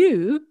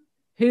 You,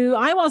 who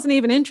I wasn't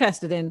even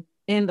interested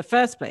in the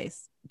first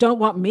place, don't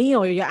want me,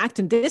 or you're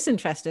acting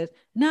disinterested.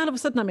 Now all of a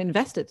sudden I'm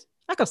invested.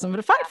 I got something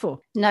to fight for.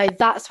 No,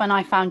 that's when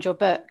I found your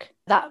book.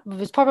 That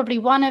was probably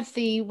one of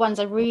the ones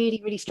I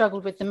really, really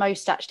struggled with the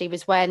most, actually,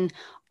 was when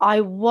I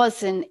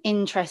wasn't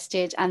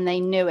interested and they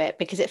knew it,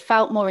 because it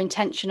felt more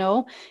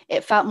intentional.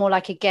 It felt more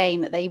like a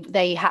game that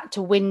they had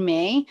to win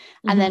me.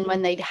 And then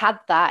when they'd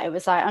had that, it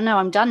was like, oh no,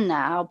 I'm done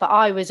now. But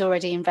I was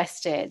already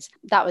invested.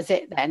 That was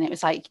it then. It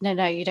was like,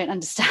 no, you don't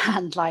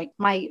understand. Like,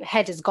 my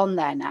head has gone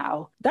there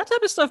now. That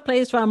type of stuff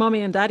plays to our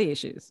mommy and daddy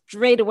issues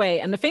straight away.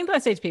 And the thing that I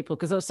say to people,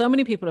 because there's so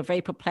many people are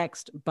very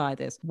perplexed by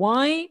this,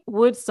 why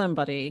would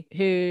somebody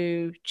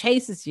who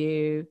chases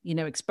you,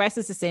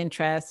 expresses this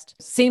interest,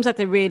 seems like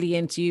they're really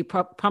into you,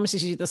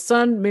 promises you the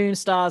sun, moon,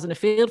 stars, and a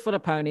field full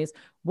of ponies,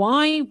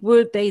 why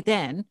would they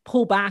then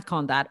pull back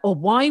on that? Or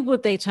why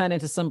would they turn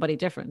into somebody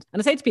different?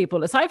 And I say to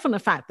people, aside from the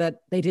fact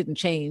that they didn't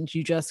change,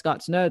 you just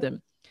got to know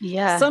them.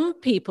 Yeah. Some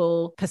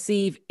people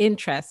perceive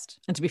interest,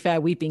 and to be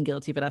fair, we've been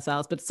guilty of it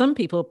ourselves, but some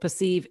people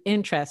perceive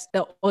interest,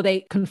 or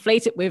they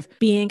conflate it with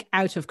being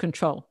out of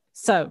control.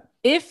 So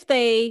if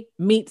they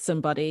meet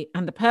somebody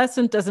and the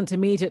person doesn't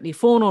immediately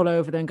fawn all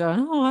over them and go,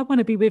 oh, I want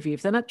to be with you,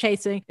 if they're not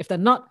chasing, if they're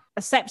not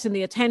accepting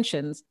the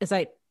attentions, it's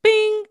like,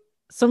 bing,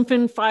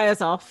 something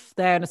fires off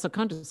there in the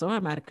subconscious. Oh,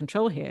 I'm out of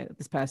control here.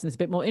 This person is a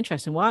bit more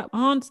interesting. Why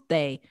aren't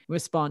they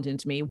responding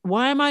to me?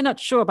 Why am I not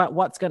sure about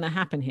what's going to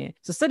happen here?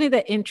 So suddenly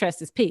their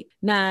interest is piqued.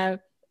 Now,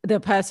 the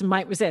person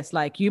might resist.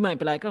 Like, you might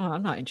be like, oh,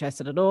 I'm not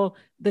interested at all.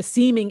 The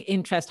seeming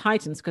interest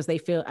heightens because they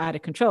feel out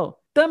of control.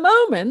 The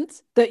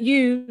moment that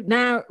you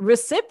now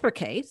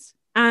reciprocate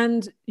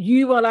and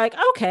you are like,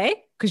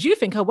 okay, because you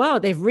think, oh, well,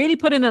 they've really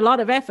put in a lot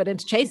of effort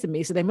into chasing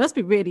me, so they must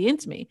be really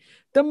into me.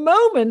 The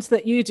moment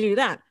that you do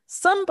that,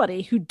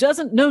 somebody who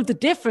doesn't know the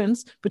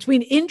difference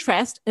between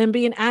interest and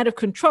being out of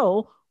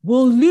control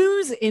will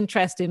lose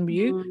interest in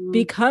you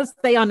because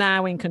they are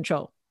now in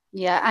control.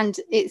 Yeah, and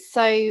it's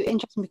so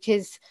interesting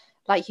because,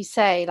 like you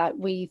say, like,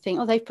 we think,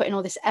 oh, they've put in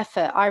all this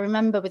effort. I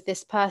remember with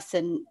this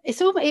person,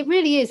 it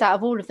really is, out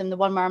of all of them, the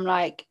one where I'm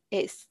like,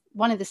 it's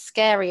one of the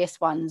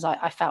scariest ones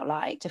I felt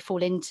like to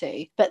fall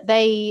into. But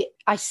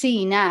I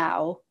see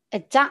now,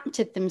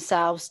 adapted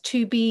themselves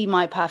to be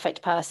my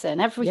perfect person.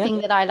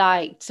 Everything that I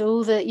liked,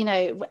 all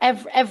the,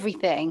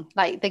 everything,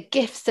 like the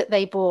gifts that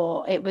they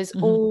brought, it was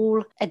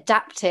all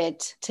adapted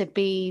to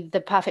be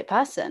the perfect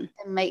person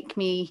and make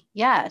me,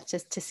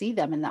 just to see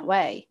them in that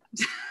way.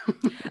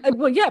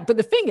 Well, yeah, but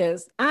the thing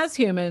is, as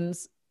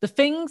humans, the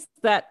things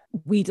that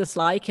we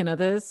dislike in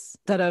others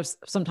that have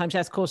sometimes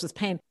yes cause us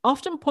pain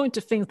often point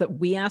to things that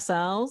we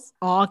ourselves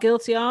are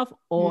guilty of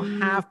or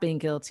have been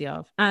guilty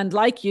of. And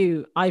like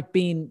you, I've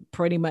been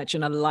pretty much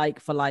in a like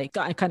for like,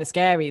 kind of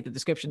scary, the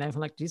description. I'm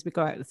like, geez, we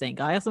go out with the same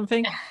guy or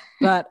something.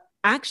 But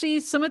actually,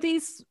 some of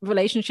these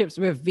relationships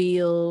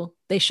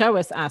they show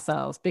us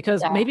ourselves,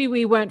 because maybe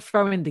we weren't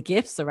throwing the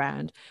gifts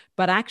around,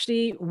 but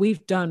actually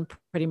we've done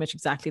pretty much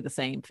exactly the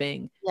same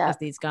thing as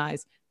these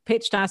guys.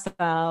 Pitched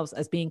ourselves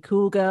as being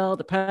cool girl,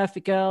 the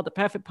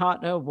perfect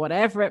partner,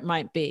 whatever it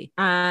might be.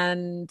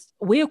 And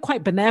we are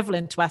quite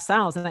benevolent to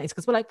ourselves. And that is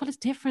because we're like, well, it's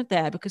different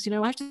there because,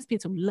 I've just been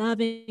so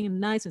loving and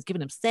nice and giving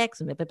them sex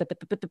and blah, blah,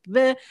 blah, blah,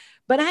 blah.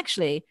 But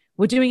actually,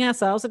 we're doing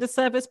ourselves a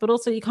disservice, but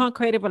also you can't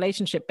create a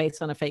relationship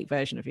based on a fake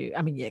version of you.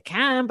 I mean, you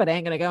can, but it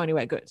ain't going to go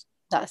anywhere good.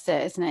 That's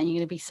it, isn't it? And you're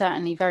going to be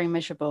certainly very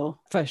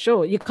miserable. For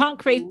sure. You can't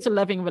create a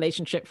loving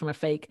relationship from a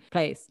fake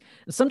place.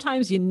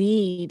 Sometimes you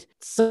need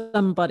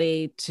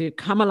somebody to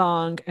come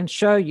along and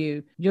show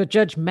you your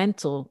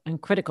judgmental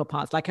and critical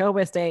parts. Like I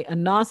always say, a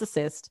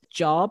narcissist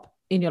job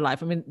in your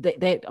life. I mean,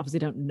 they obviously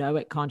don't know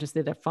it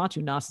consciously. They're far too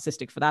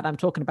narcissistic for that. I'm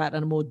talking about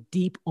on a more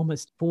deep,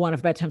 almost for want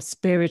of a better term,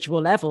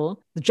 spiritual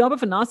level. The job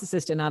of a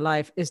narcissist in our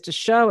life is to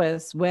show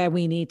us where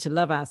we need to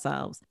love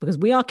ourselves, because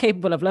we are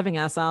capable of loving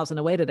ourselves in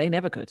a way that they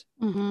never could.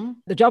 Mm-hmm.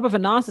 The job of a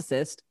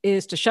narcissist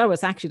is to show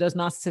us actually those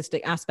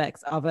narcissistic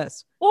aspects of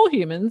us. All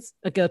humans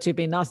are guilty of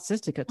being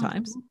narcissistic at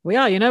times. We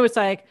are, it's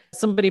like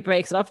somebody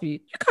breaks it off of you.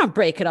 You can't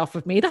break it off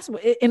with me. That's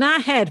in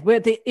our head. Who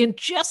the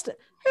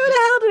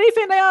hell do they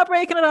think they are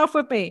breaking it off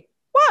with me?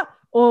 What?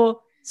 Or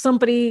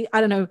somebody,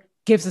 I don't know,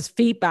 gives us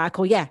feedback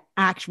or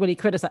actually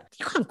criticize.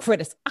 You can't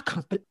criticize. I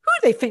can't, but who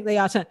do they think they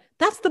are?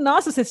 That's the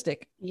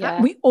narcissistic.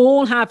 Yeah. We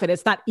all have it.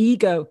 It's that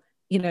ego,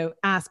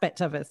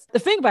 aspect of us. The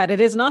thing about it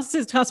is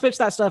narcissists can't switch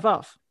that stuff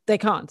off. They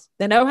can't.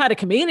 They know how to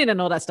chameleon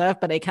and all that stuff,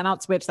 but they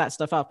cannot switch that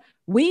stuff off.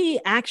 We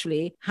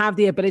actually have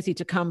the ability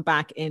to come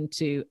back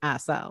into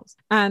ourselves.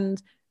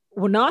 And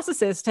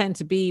narcissists tend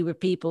to be with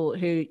people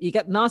who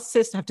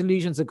narcissists have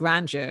delusions of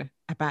grandeur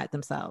about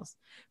themselves.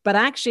 But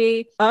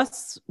actually,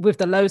 us with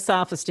the low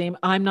self-esteem,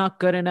 I'm not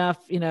good enough,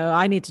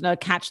 I need to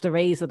catch the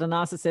rays of the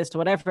narcissist or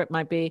whatever it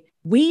might be.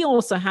 We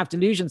also have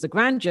delusions of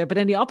grandeur, but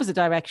in the opposite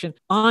direction.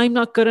 I'm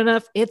not good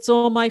enough. It's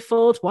all my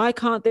fault. Why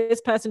can't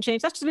this person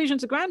change? That's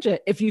delusions of grandeur.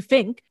 If you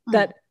think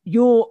that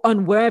you're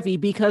unworthy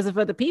because of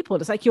other people,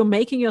 it's like you're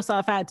making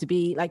yourself out to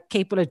be like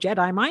capable of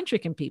Jedi mind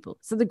tricking people.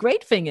 So the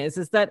great thing is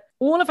that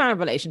all of our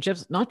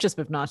relationships, not just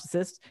with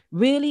narcissists,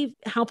 really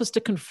help us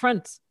to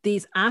confront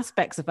these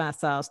aspects of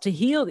ourselves, to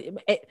heal.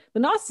 The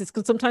narcissist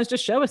can sometimes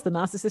just show us the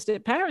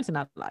narcissistic parent in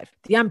our life,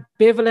 the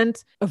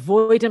ambivalent,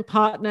 avoidant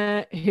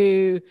partner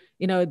who,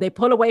 they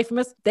pull away from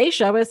us. They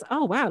show us,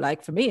 oh, wow,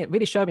 like for me, it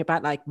really showed me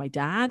about like my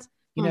dad.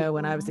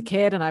 When I was a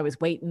kid and I was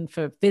waiting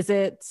for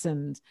visits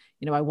and,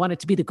 I wanted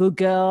to be the good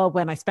girl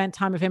when I spent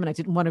time with him and I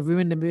didn't want to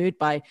ruin the mood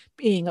by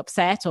being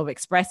upset or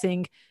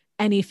expressing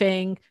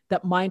anything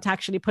that might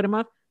actually put him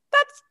off.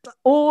 That's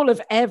all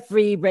of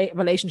every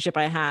relationship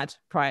I had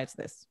prior to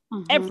this.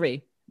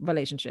 Every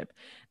relationship.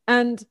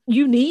 And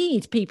you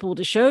need people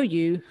to show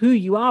you who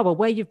you are or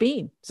where you've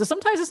been. So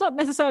sometimes it's not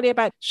necessarily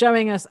about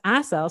showing us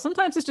ourselves.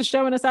 Sometimes it's just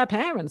showing us our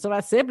parents or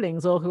our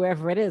siblings or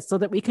whoever it is so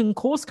that we can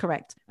course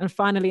correct and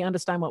finally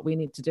understand what we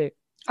need to do.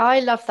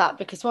 I love that,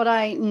 because what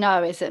I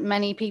know is that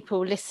many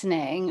people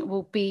listening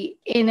will be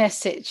in a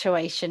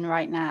situation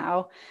right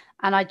now.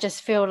 And I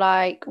just feel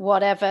like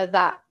whatever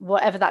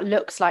that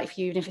looks like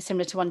for you, even if it's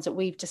similar to ones that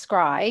we've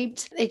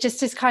described, it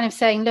just is kind of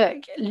saying,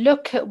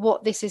 look at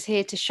what this is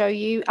here to show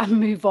you and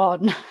move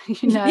on,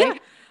 Yeah,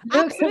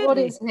 look at what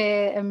is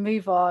here and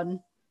move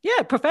on.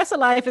 Yeah. Professor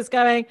Life is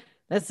going,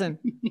 listen,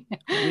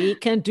 we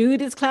can do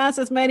this class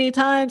as many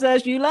times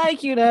as you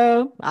like,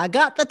 I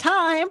got the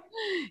time.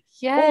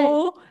 Yeah.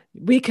 Or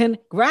we can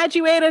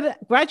graduate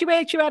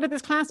you out of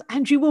this class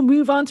and you will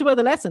move on to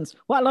other lessons.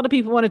 What a lot of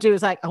people want to do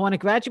is like, I want to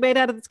graduate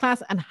out of this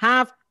class and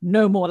have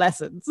no more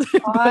lessons.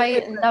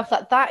 I love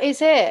that. That is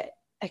it.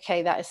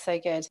 Okay, that is so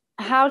good.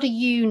 How do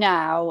you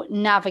now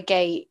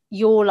navigate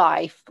your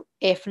life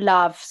if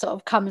love sort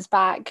of comes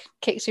back,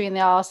 kicks you in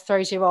the arse,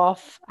 throws you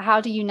off? How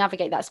do you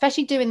navigate that,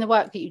 especially doing the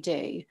work that you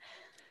do?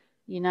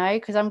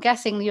 Because I'm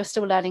guessing you're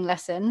still learning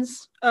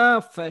lessons. Oh,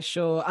 for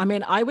sure. I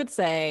mean, I would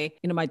say,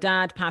 my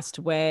dad passed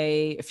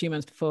away a few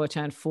months before I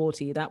turned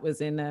 40. That was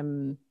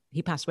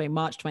he passed away in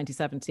March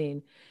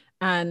 2017.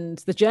 And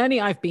the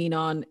journey I've been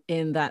on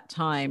in that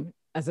time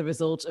as a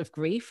result of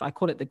grief, I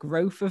call it the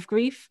growth of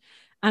grief.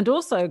 And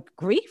also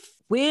grief,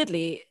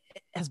 weirdly,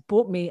 has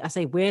brought me, I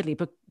say weirdly,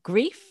 but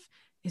grief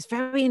is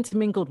very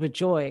intermingled with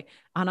joy.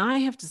 And I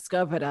have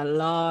discovered a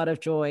lot of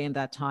joy in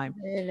that time.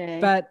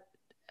 Really? But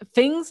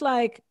things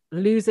like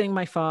losing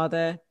my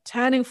father,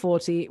 turning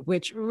 40,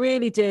 which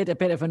really did a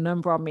bit of a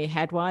number on me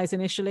headwise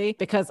initially,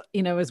 because,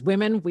 as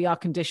women, we are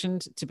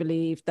conditioned to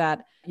believe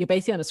that you're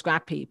basically on a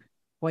scrap heap.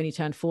 when you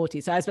turn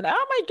 40. So I was like,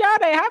 oh my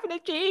God, I haven't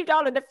achieved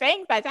all of the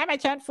things by the time I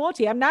turned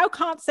 40. I now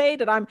can't say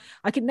that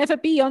I could never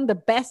be on the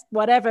best,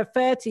 whatever,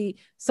 30,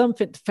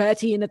 something,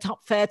 30 in the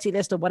top 30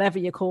 list or whatever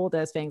you call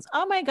those things.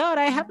 Oh my God,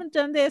 I haven't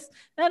done this.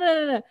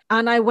 No.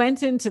 And I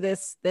went into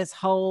this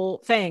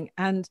whole thing.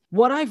 And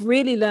what I've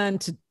really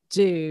learned to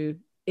do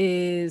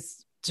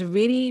is to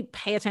really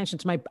pay attention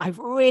to I've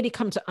really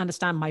come to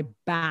understand my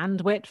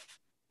bandwidth,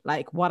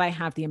 like what I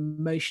have the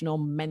emotional,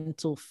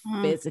 mental,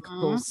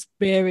 physical,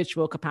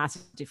 spiritual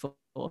capacity for.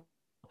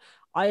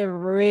 I have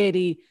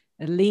really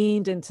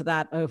leaned into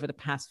that over the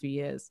past few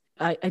years.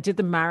 I did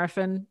the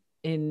marathon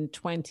in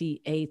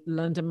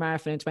London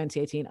Marathon in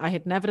 2018. I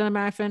had never done a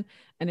marathon.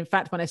 And in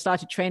fact, when I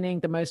started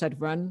training, the most I'd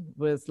run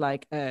was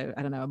like, I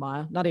don't know, a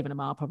mile, not even a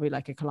mile, probably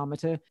like a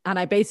kilometer. And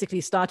I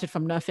basically started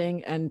from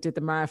nothing and did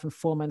the marathon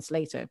 4 months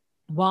later.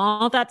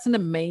 While that's an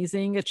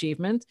amazing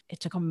achievement, it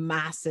took a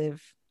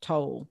massive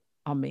toll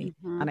on me.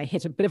 And I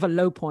hit a bit of a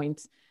low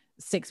point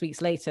 6 weeks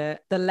later.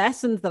 The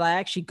lessons that I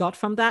actually got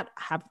from that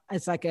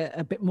it's like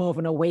a bit more of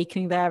an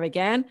awakening there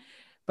again.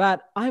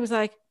 But I was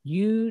like,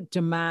 you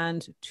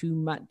demand too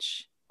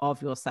much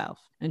of yourself.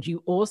 And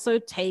you also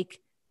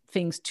take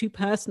things too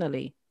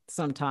personally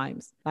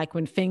sometimes. Like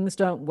when things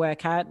don't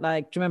work out,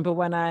 like, do you remember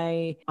when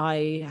I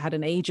had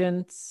an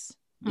agent,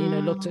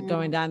 looked at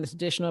going down the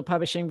traditional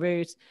publishing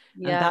route,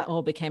 and that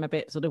all became a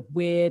bit sort of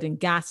weird and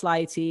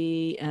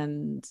gaslighty,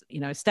 and,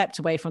 stepped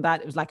away from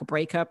that. It was like a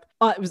breakup.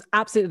 It was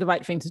absolutely the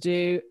right thing to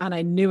do. And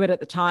I knew it at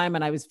the time,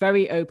 and I was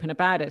very open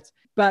about it.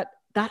 But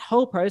that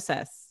whole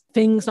process,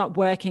 things not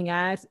working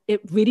out,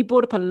 it really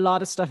brought up a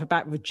lot of stuff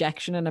about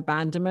rejection and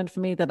abandonment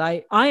for me that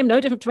I am no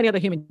different to any other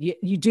human.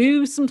 You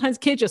do sometimes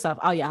kid yourself.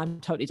 Oh yeah,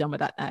 I'm totally done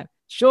with that now.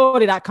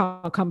 Surely that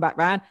can't come back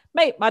round.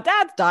 Mate, my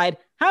dad's died.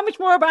 How much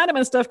more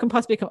abandonment stuff can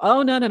possibly come?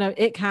 Oh, no.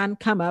 It can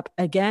come up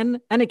again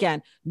and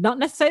again. Not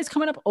necessarily it's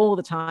coming up all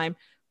the time,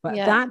 but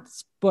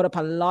that's brought up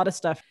a lot of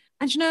stuff.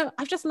 And,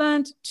 I've just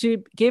learned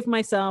to give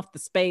myself the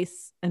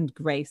space and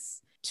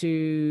grace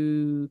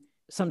to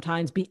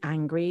sometimes be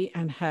angry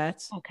and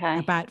hurt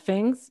about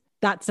things.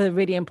 That's a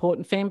really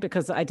important thing,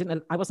 because I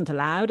wasn't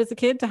allowed as a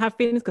kid to have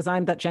feelings, because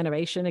I'm that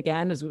generation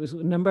again, as a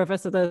number of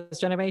us of those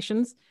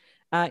generations.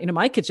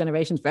 My kid's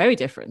generation is very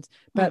different,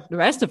 but the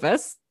rest of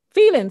us,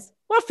 feelings.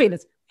 What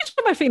feelings?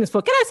 What are my feelings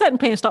for? Get outside and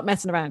play and stop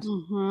messing around.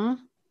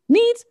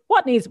 Needs?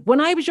 What needs? When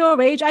I was your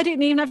age, I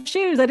didn't even have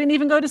shoes. I didn't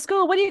even go to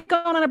school. What are you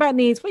going on about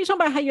needs? What are you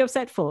talking about? How you're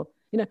upset for?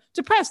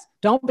 Depressed.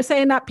 Don't be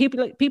saying that.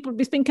 People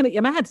be thinking that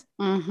you're mad.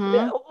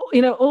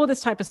 All this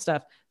type of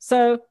stuff.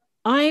 So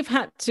I've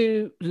had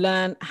to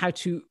learn how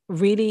to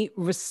really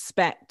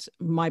respect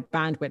my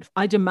bandwidth.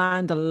 I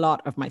demand a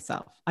lot of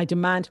myself. I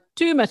demand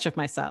too much of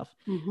myself.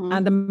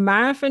 And the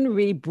marathon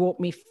really brought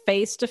me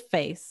face to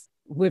face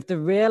with the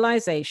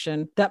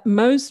realization that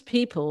most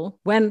people,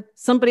 when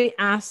somebody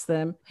asks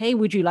them, hey,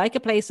 would you like a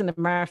place in a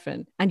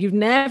marathon? And you've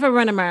never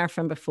run a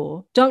marathon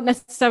before, don't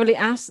necessarily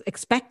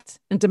expect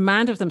and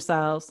demand of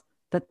themselves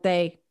that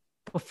they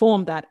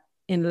perform that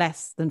in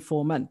less than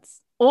 4 months.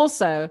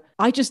 Also,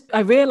 I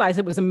realized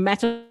it was a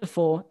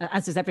metaphor,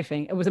 as is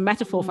everything. It was a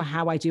metaphor for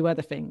how I do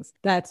other things,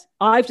 that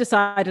I've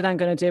decided I'm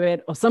going to do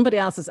it, or somebody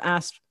else has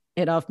asked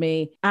it of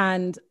me,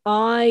 and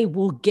I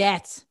will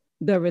get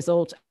the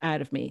result out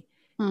of me.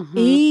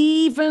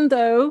 Even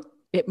though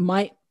it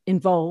might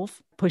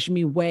involve pushing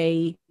me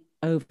way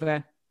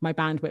over my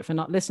bandwidth and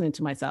not listening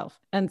to myself.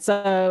 And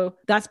so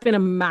that's been a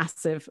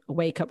massive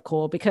wake-up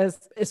call,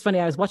 because it's funny,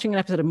 I was watching an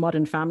episode of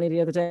Modern Family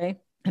the other day,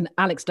 and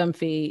Alex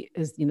Dunphy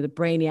is, the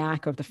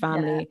brainiac of the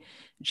family.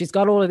 She's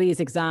got all of these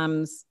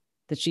exams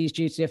that she's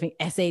due to do, I think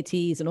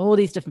SATs and all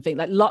these different things,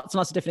 like lots and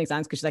lots of different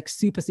exams, because she's like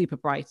super, super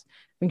bright.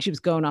 I think she was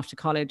going off to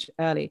college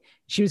early.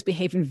 She was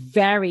behaving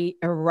very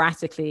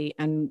erratically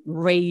and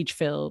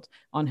rage-filled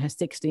on her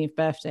 16th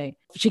birthday.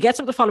 She gets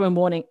up the following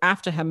morning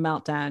after her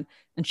meltdown,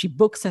 and she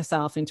books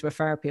herself into a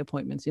therapy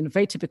appointment,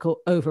 very typical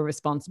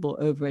over-responsible,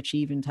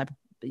 overachieving type of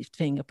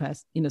thing a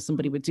person,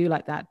 somebody would do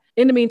like that.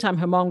 In the meantime,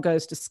 her mom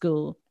goes to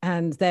school,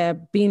 and they're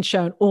being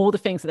shown all the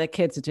things that their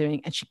kids are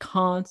doing, and she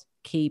can't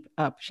keep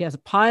up. She has a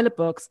pile of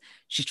books.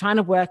 She's trying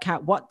to work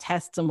out what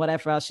tests and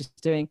whatever else she's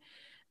doing.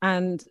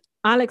 And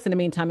Alex, in the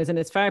meantime, is in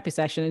his therapy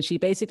session, and she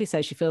basically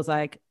says she feels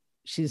like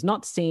she's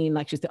not seen,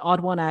 like she's the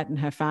odd one out in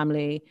her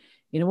family,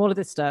 all of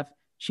this stuff.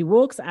 She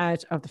walks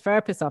out of the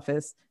therapist's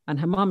office, and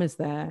her mom is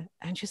there,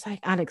 and she's like,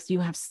 Alex,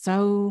 you have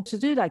so to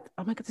do. Like,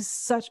 oh my God, this is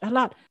such a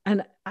lot.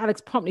 And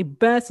Alex promptly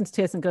bursts into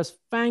tears and goes,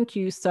 thank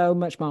you so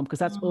much, Mom, because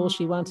that's all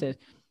she wanted.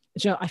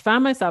 I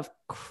found myself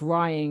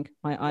crying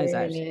my eyes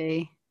out.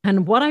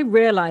 And what I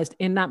realized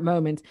in that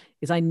moment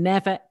is I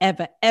never,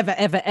 ever, ever,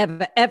 ever,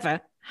 ever,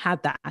 ever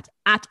had that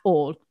at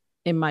all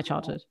in my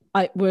childhood.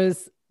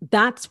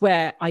 That's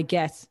where I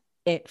get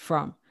it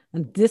from.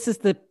 And this is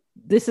the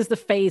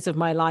phase of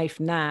my life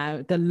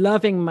now,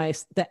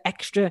 the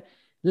extra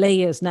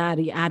layers now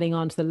that you're adding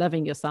on to the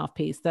loving yourself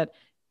piece, that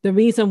the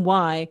reason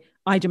why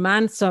I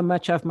demand so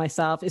much of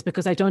myself is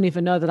because I don't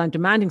even know that I'm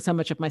demanding so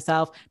much of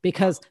myself,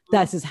 because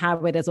this is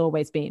how it has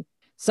always been.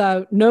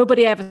 So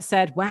nobody ever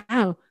said,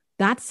 wow,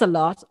 that's a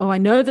lot. Oh, I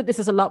know that this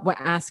is a lot we're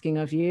asking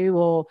of you.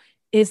 Or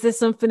is this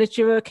something that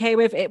you're okay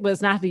with? It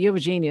was, Natalie, you're a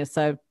genius.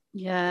 So do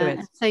Yeah. it.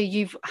 So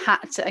you've had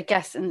to, I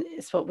guess, and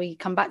it's what we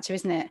come back to,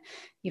 isn't it?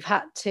 You've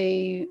had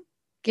to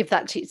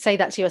say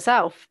that to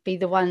yourself, be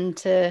the one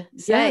to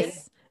say.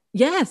 Yes.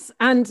 Yes.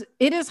 And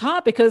it is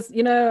hard because,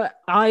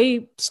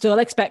 I still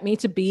expect me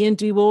to be and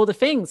do all the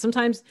things.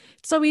 Sometimes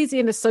it's so easy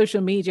in the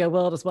social media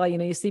world as well.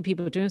 You see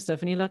people doing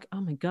stuff and you're like,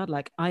 oh my God,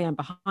 like I am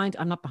behind.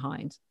 I'm not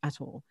behind at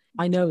all.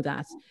 I know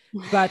that.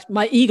 But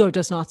my ego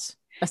does not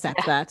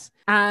accept that.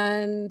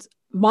 And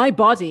my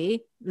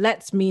body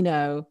lets me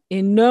know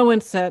in no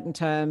uncertain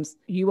terms,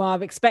 you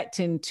are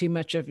expecting too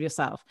much of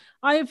yourself.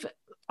 I've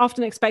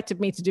often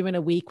expected me to do in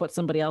a week what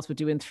somebody else would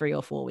do in 3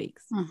 or 4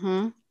 weeks.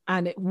 Mm-hmm.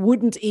 And it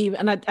wouldn't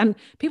even, and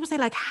people say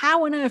like,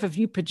 how on earth have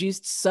you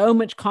produced so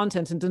much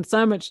content and done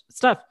so much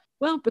stuff?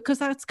 Well, because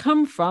that's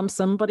come from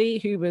somebody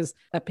who was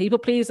a people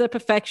pleaser,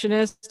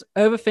 perfectionist,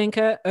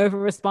 overthinker, over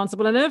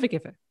responsible, and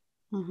overgiver.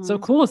 Mm-hmm. So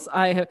of course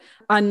I have,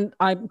 and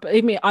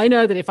believe me, I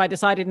know that if I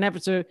decided never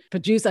to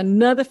produce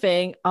another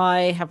thing,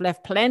 I have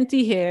left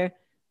plenty here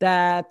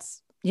that,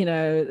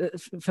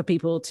 for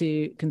people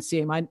to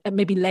consume.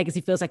 Maybe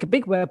legacy feels like a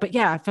big word, but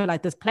yeah, I feel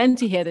like there's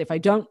plenty here that if I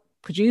don't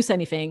produce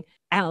anything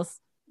else,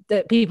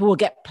 that people will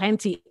get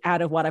plenty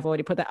out of what I've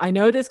already put there. I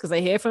know this because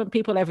I hear from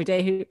people every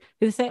day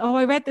who say, oh,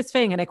 I read this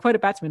thing, and I quote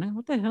it back to me. And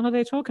what the hell are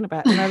they talking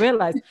about? And I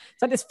realized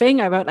it's like this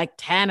thing I wrote like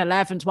 10,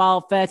 11,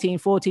 12, 13,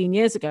 14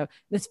 years ago.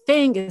 This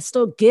thing is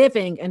still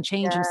giving and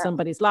changing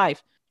somebody's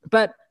life.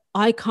 But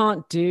I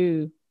can't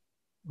do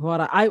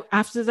what I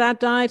after Dad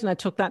died and I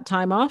took that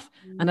time off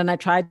and then I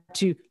tried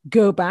to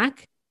go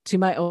back to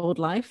my old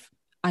life.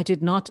 I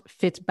did not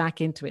fit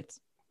back into it.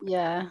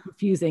 Yeah.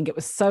 Confusing. It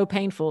was so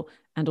painful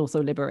and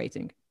also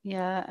liberating.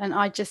 Yeah. And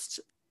I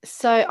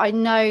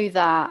know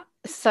that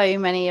so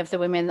many of the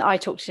women that I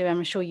talk to,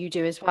 I'm sure you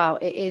do as well,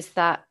 it is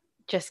that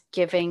just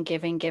giving,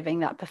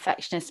 that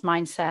perfectionist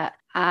mindset.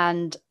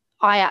 And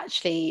I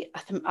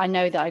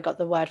know that I got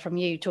the word from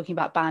you talking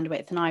about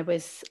bandwidth. And I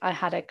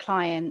had a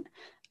client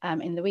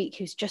in the week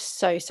who's just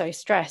so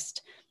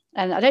stressed.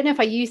 And I don't know if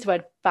I use the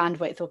word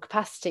bandwidth or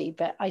capacity,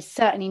 but I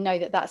certainly know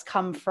that that's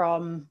come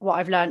from what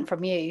I've learned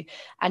from you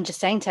and just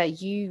saying to her,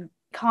 you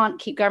can't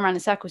keep going around in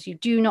circles. You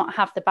do not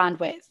have the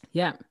bandwidth.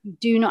 Yeah. You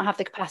do not have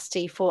the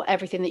capacity for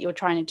everything that you're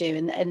trying to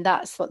do. And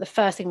that's what the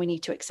first thing we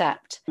need to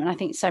accept. And I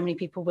think so many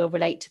people will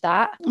relate to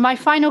that. My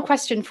final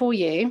question for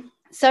you.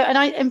 So,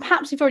 and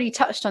perhaps we've already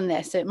touched on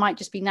this, so it might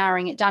just be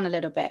narrowing it down a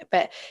little bit,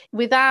 but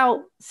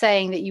without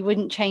saying that you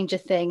wouldn't change a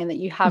thing and that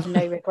you have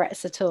no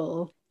regrets at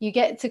all, you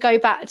get to go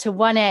back to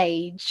one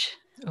age.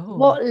 Oh.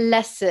 What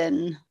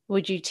lesson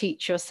would you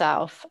teach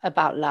yourself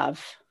about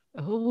love?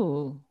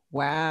 Oh,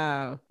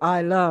 wow.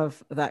 I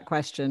love that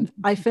question.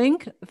 I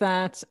think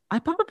that I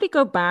probably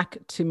go back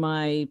to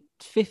my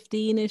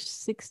 15-ish,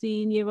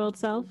 16-year-old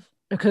self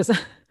because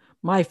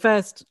my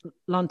first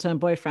long-term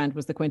boyfriend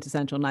was the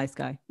quintessential nice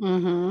guy.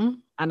 Mm-hmm.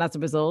 And as a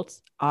result,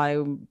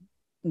 I'm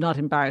not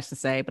embarrassed to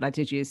say, but I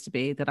did used to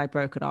be, that I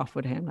broke it off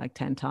with him like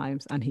 10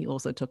 times. And he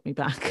also took me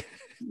back.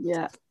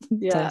 Yeah.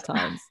 10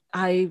 times.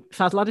 I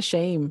felt a lot of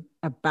shame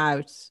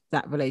about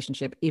that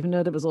relationship, even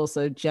though there was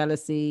also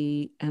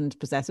jealousy and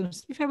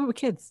possessiveness. To be fair, we were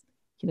kids.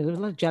 There was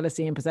a lot of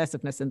jealousy and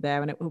possessiveness in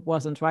there, and it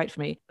wasn't right for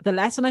me. The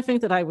lesson I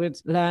think that I would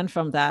learn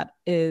from that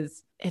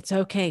is it's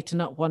okay to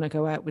not want to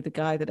go out with the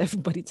guy that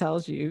everybody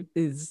tells you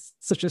is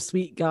such a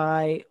sweet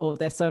guy or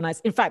they're so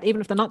nice. In fact,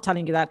 even if they're not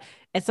telling you that,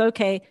 it's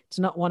okay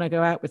to not want to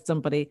go out with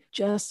somebody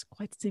just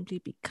quite simply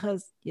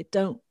because you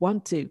don't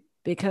want to.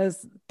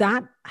 Because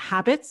that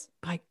habit,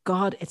 by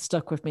God, it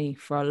stuck with me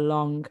for a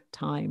long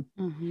time.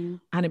 Mm-hmm.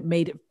 And it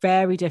made it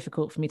very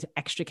difficult for me to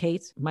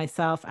extricate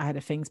myself out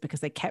of things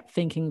because I kept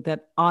thinking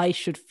that I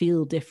should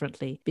feel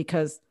differently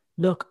because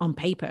look, on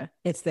paper,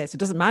 it's this. It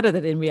doesn't matter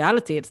that in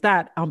reality it's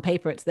that. On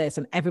paper, it's this.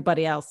 And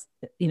everybody else,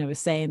 is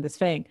saying this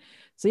thing.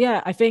 So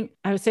yeah, I think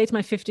I would say to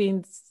my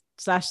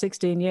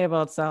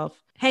 15/16-year-old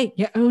self, hey,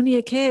 you're only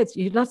a kid.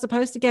 You're not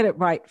supposed to get it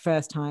right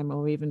first time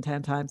or even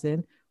 10 times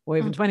in. Or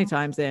even 20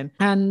 times in.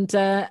 And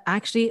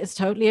actually, it's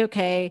totally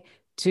okay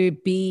to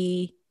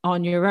be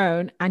on your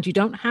own. And you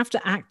don't have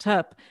to act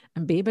up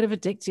and be a bit of a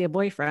dick to your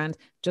boyfriend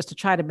just to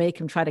try to make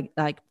him try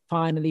to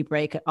finally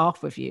break it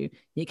off with you.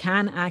 You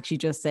can actually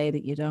just say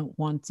that you don't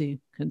want to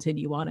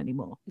continue on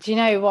anymore. Do you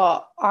know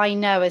what? I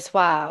know as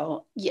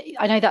well.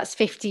 I know that's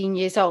 15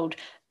 years old.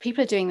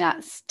 People are doing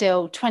that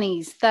still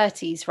 20s,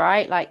 30s,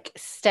 right? Like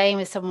staying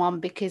with someone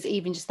because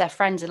even just their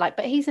friends are like,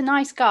 but he's a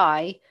nice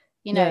guy,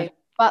 Yeah.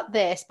 But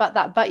this, but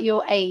that, but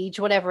your age,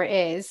 whatever it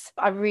is.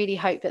 I really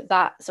hope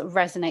that sort of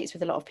resonates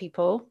with a lot of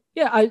people.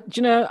 Yeah,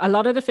 a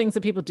lot of the things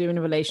that people do in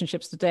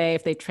relationships today,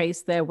 if they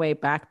trace their way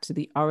back to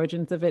the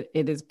origins of it,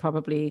 it is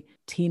probably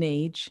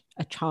teenage,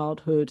 a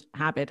childhood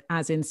habit,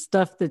 as in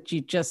stuff that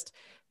you just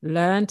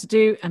learn to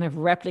do and have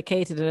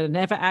replicated and have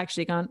never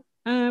actually gone,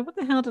 what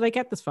the hell did I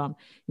get this from?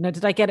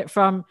 Did I get it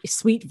from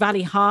Sweet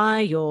Valley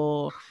High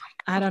or,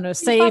 I don't know,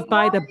 Saved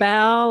by the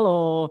Bell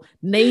or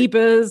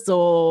Neighbors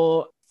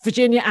or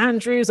Virginia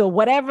Andrews or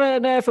whatever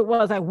on earth it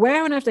was. Like,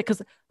 where on earth?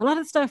 Because a lot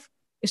of the stuff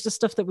is just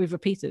stuff that we've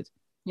repeated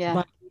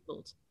by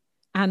default.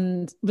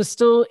 And we're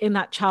still in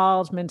that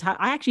child mentality.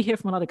 I actually hear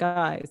from a lot of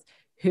guys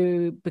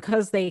who,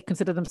 because they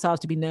consider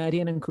themselves to be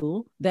nerdy and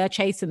uncool, they're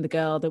chasing the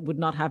girl that would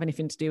not have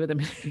anything to do with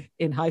them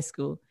in high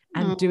school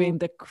and doing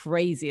the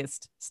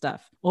craziest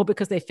stuff, or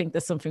because they think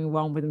there's something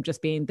wrong with them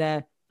just being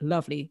their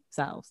lovely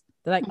selves.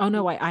 They're like, oh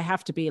no, I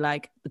have to be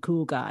like the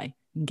cool guy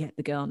and get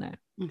the girl now.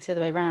 It's the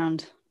other way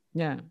around.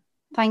 Yeah.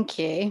 Thank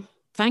you.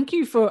 Thank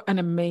you for an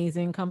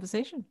amazing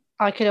conversation.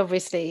 I could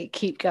obviously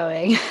keep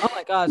going. Oh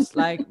my gosh,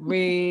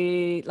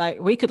 we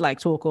could like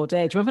talk all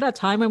day. Do you remember that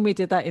time when we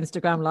did that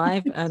Instagram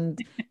live and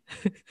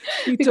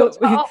we got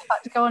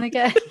to go on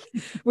again?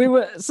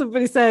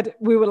 Somebody said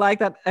we were like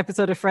that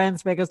episode of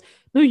Friends where it goes,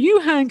 no, you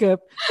hang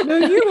up. No,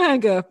 you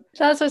hang up.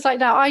 That's what it's like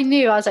now. I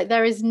was like,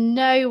 there is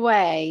no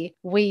way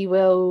we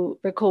will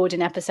record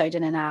an episode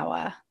in an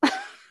hour.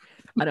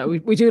 I know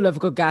we do love a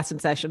good gassing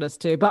session, us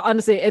too. But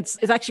honestly, it's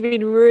actually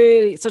been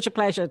really such a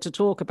pleasure to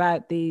talk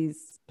about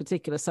these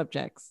particular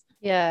subjects.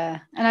 Yeah.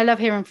 And I love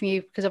hearing from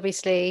you because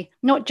obviously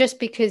not just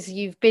because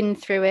you've been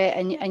through it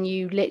and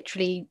you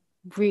literally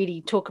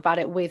really talk about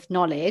it with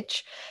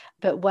knowledge,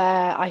 but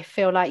where I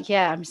feel like,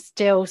 I'm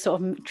still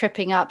sort of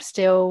tripping up,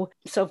 still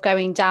sort of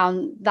going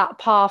down that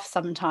path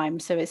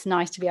sometimes. So it's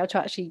nice to be able to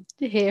actually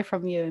hear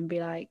from you and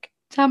be like,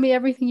 tell me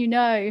everything you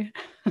know.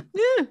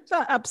 Yeah,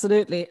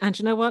 absolutely. And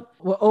you know what?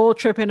 We're all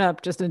tripping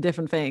up just in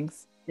different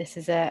things. This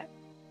is it.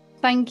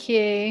 Thank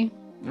you.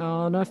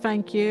 Oh, no,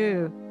 thank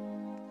you.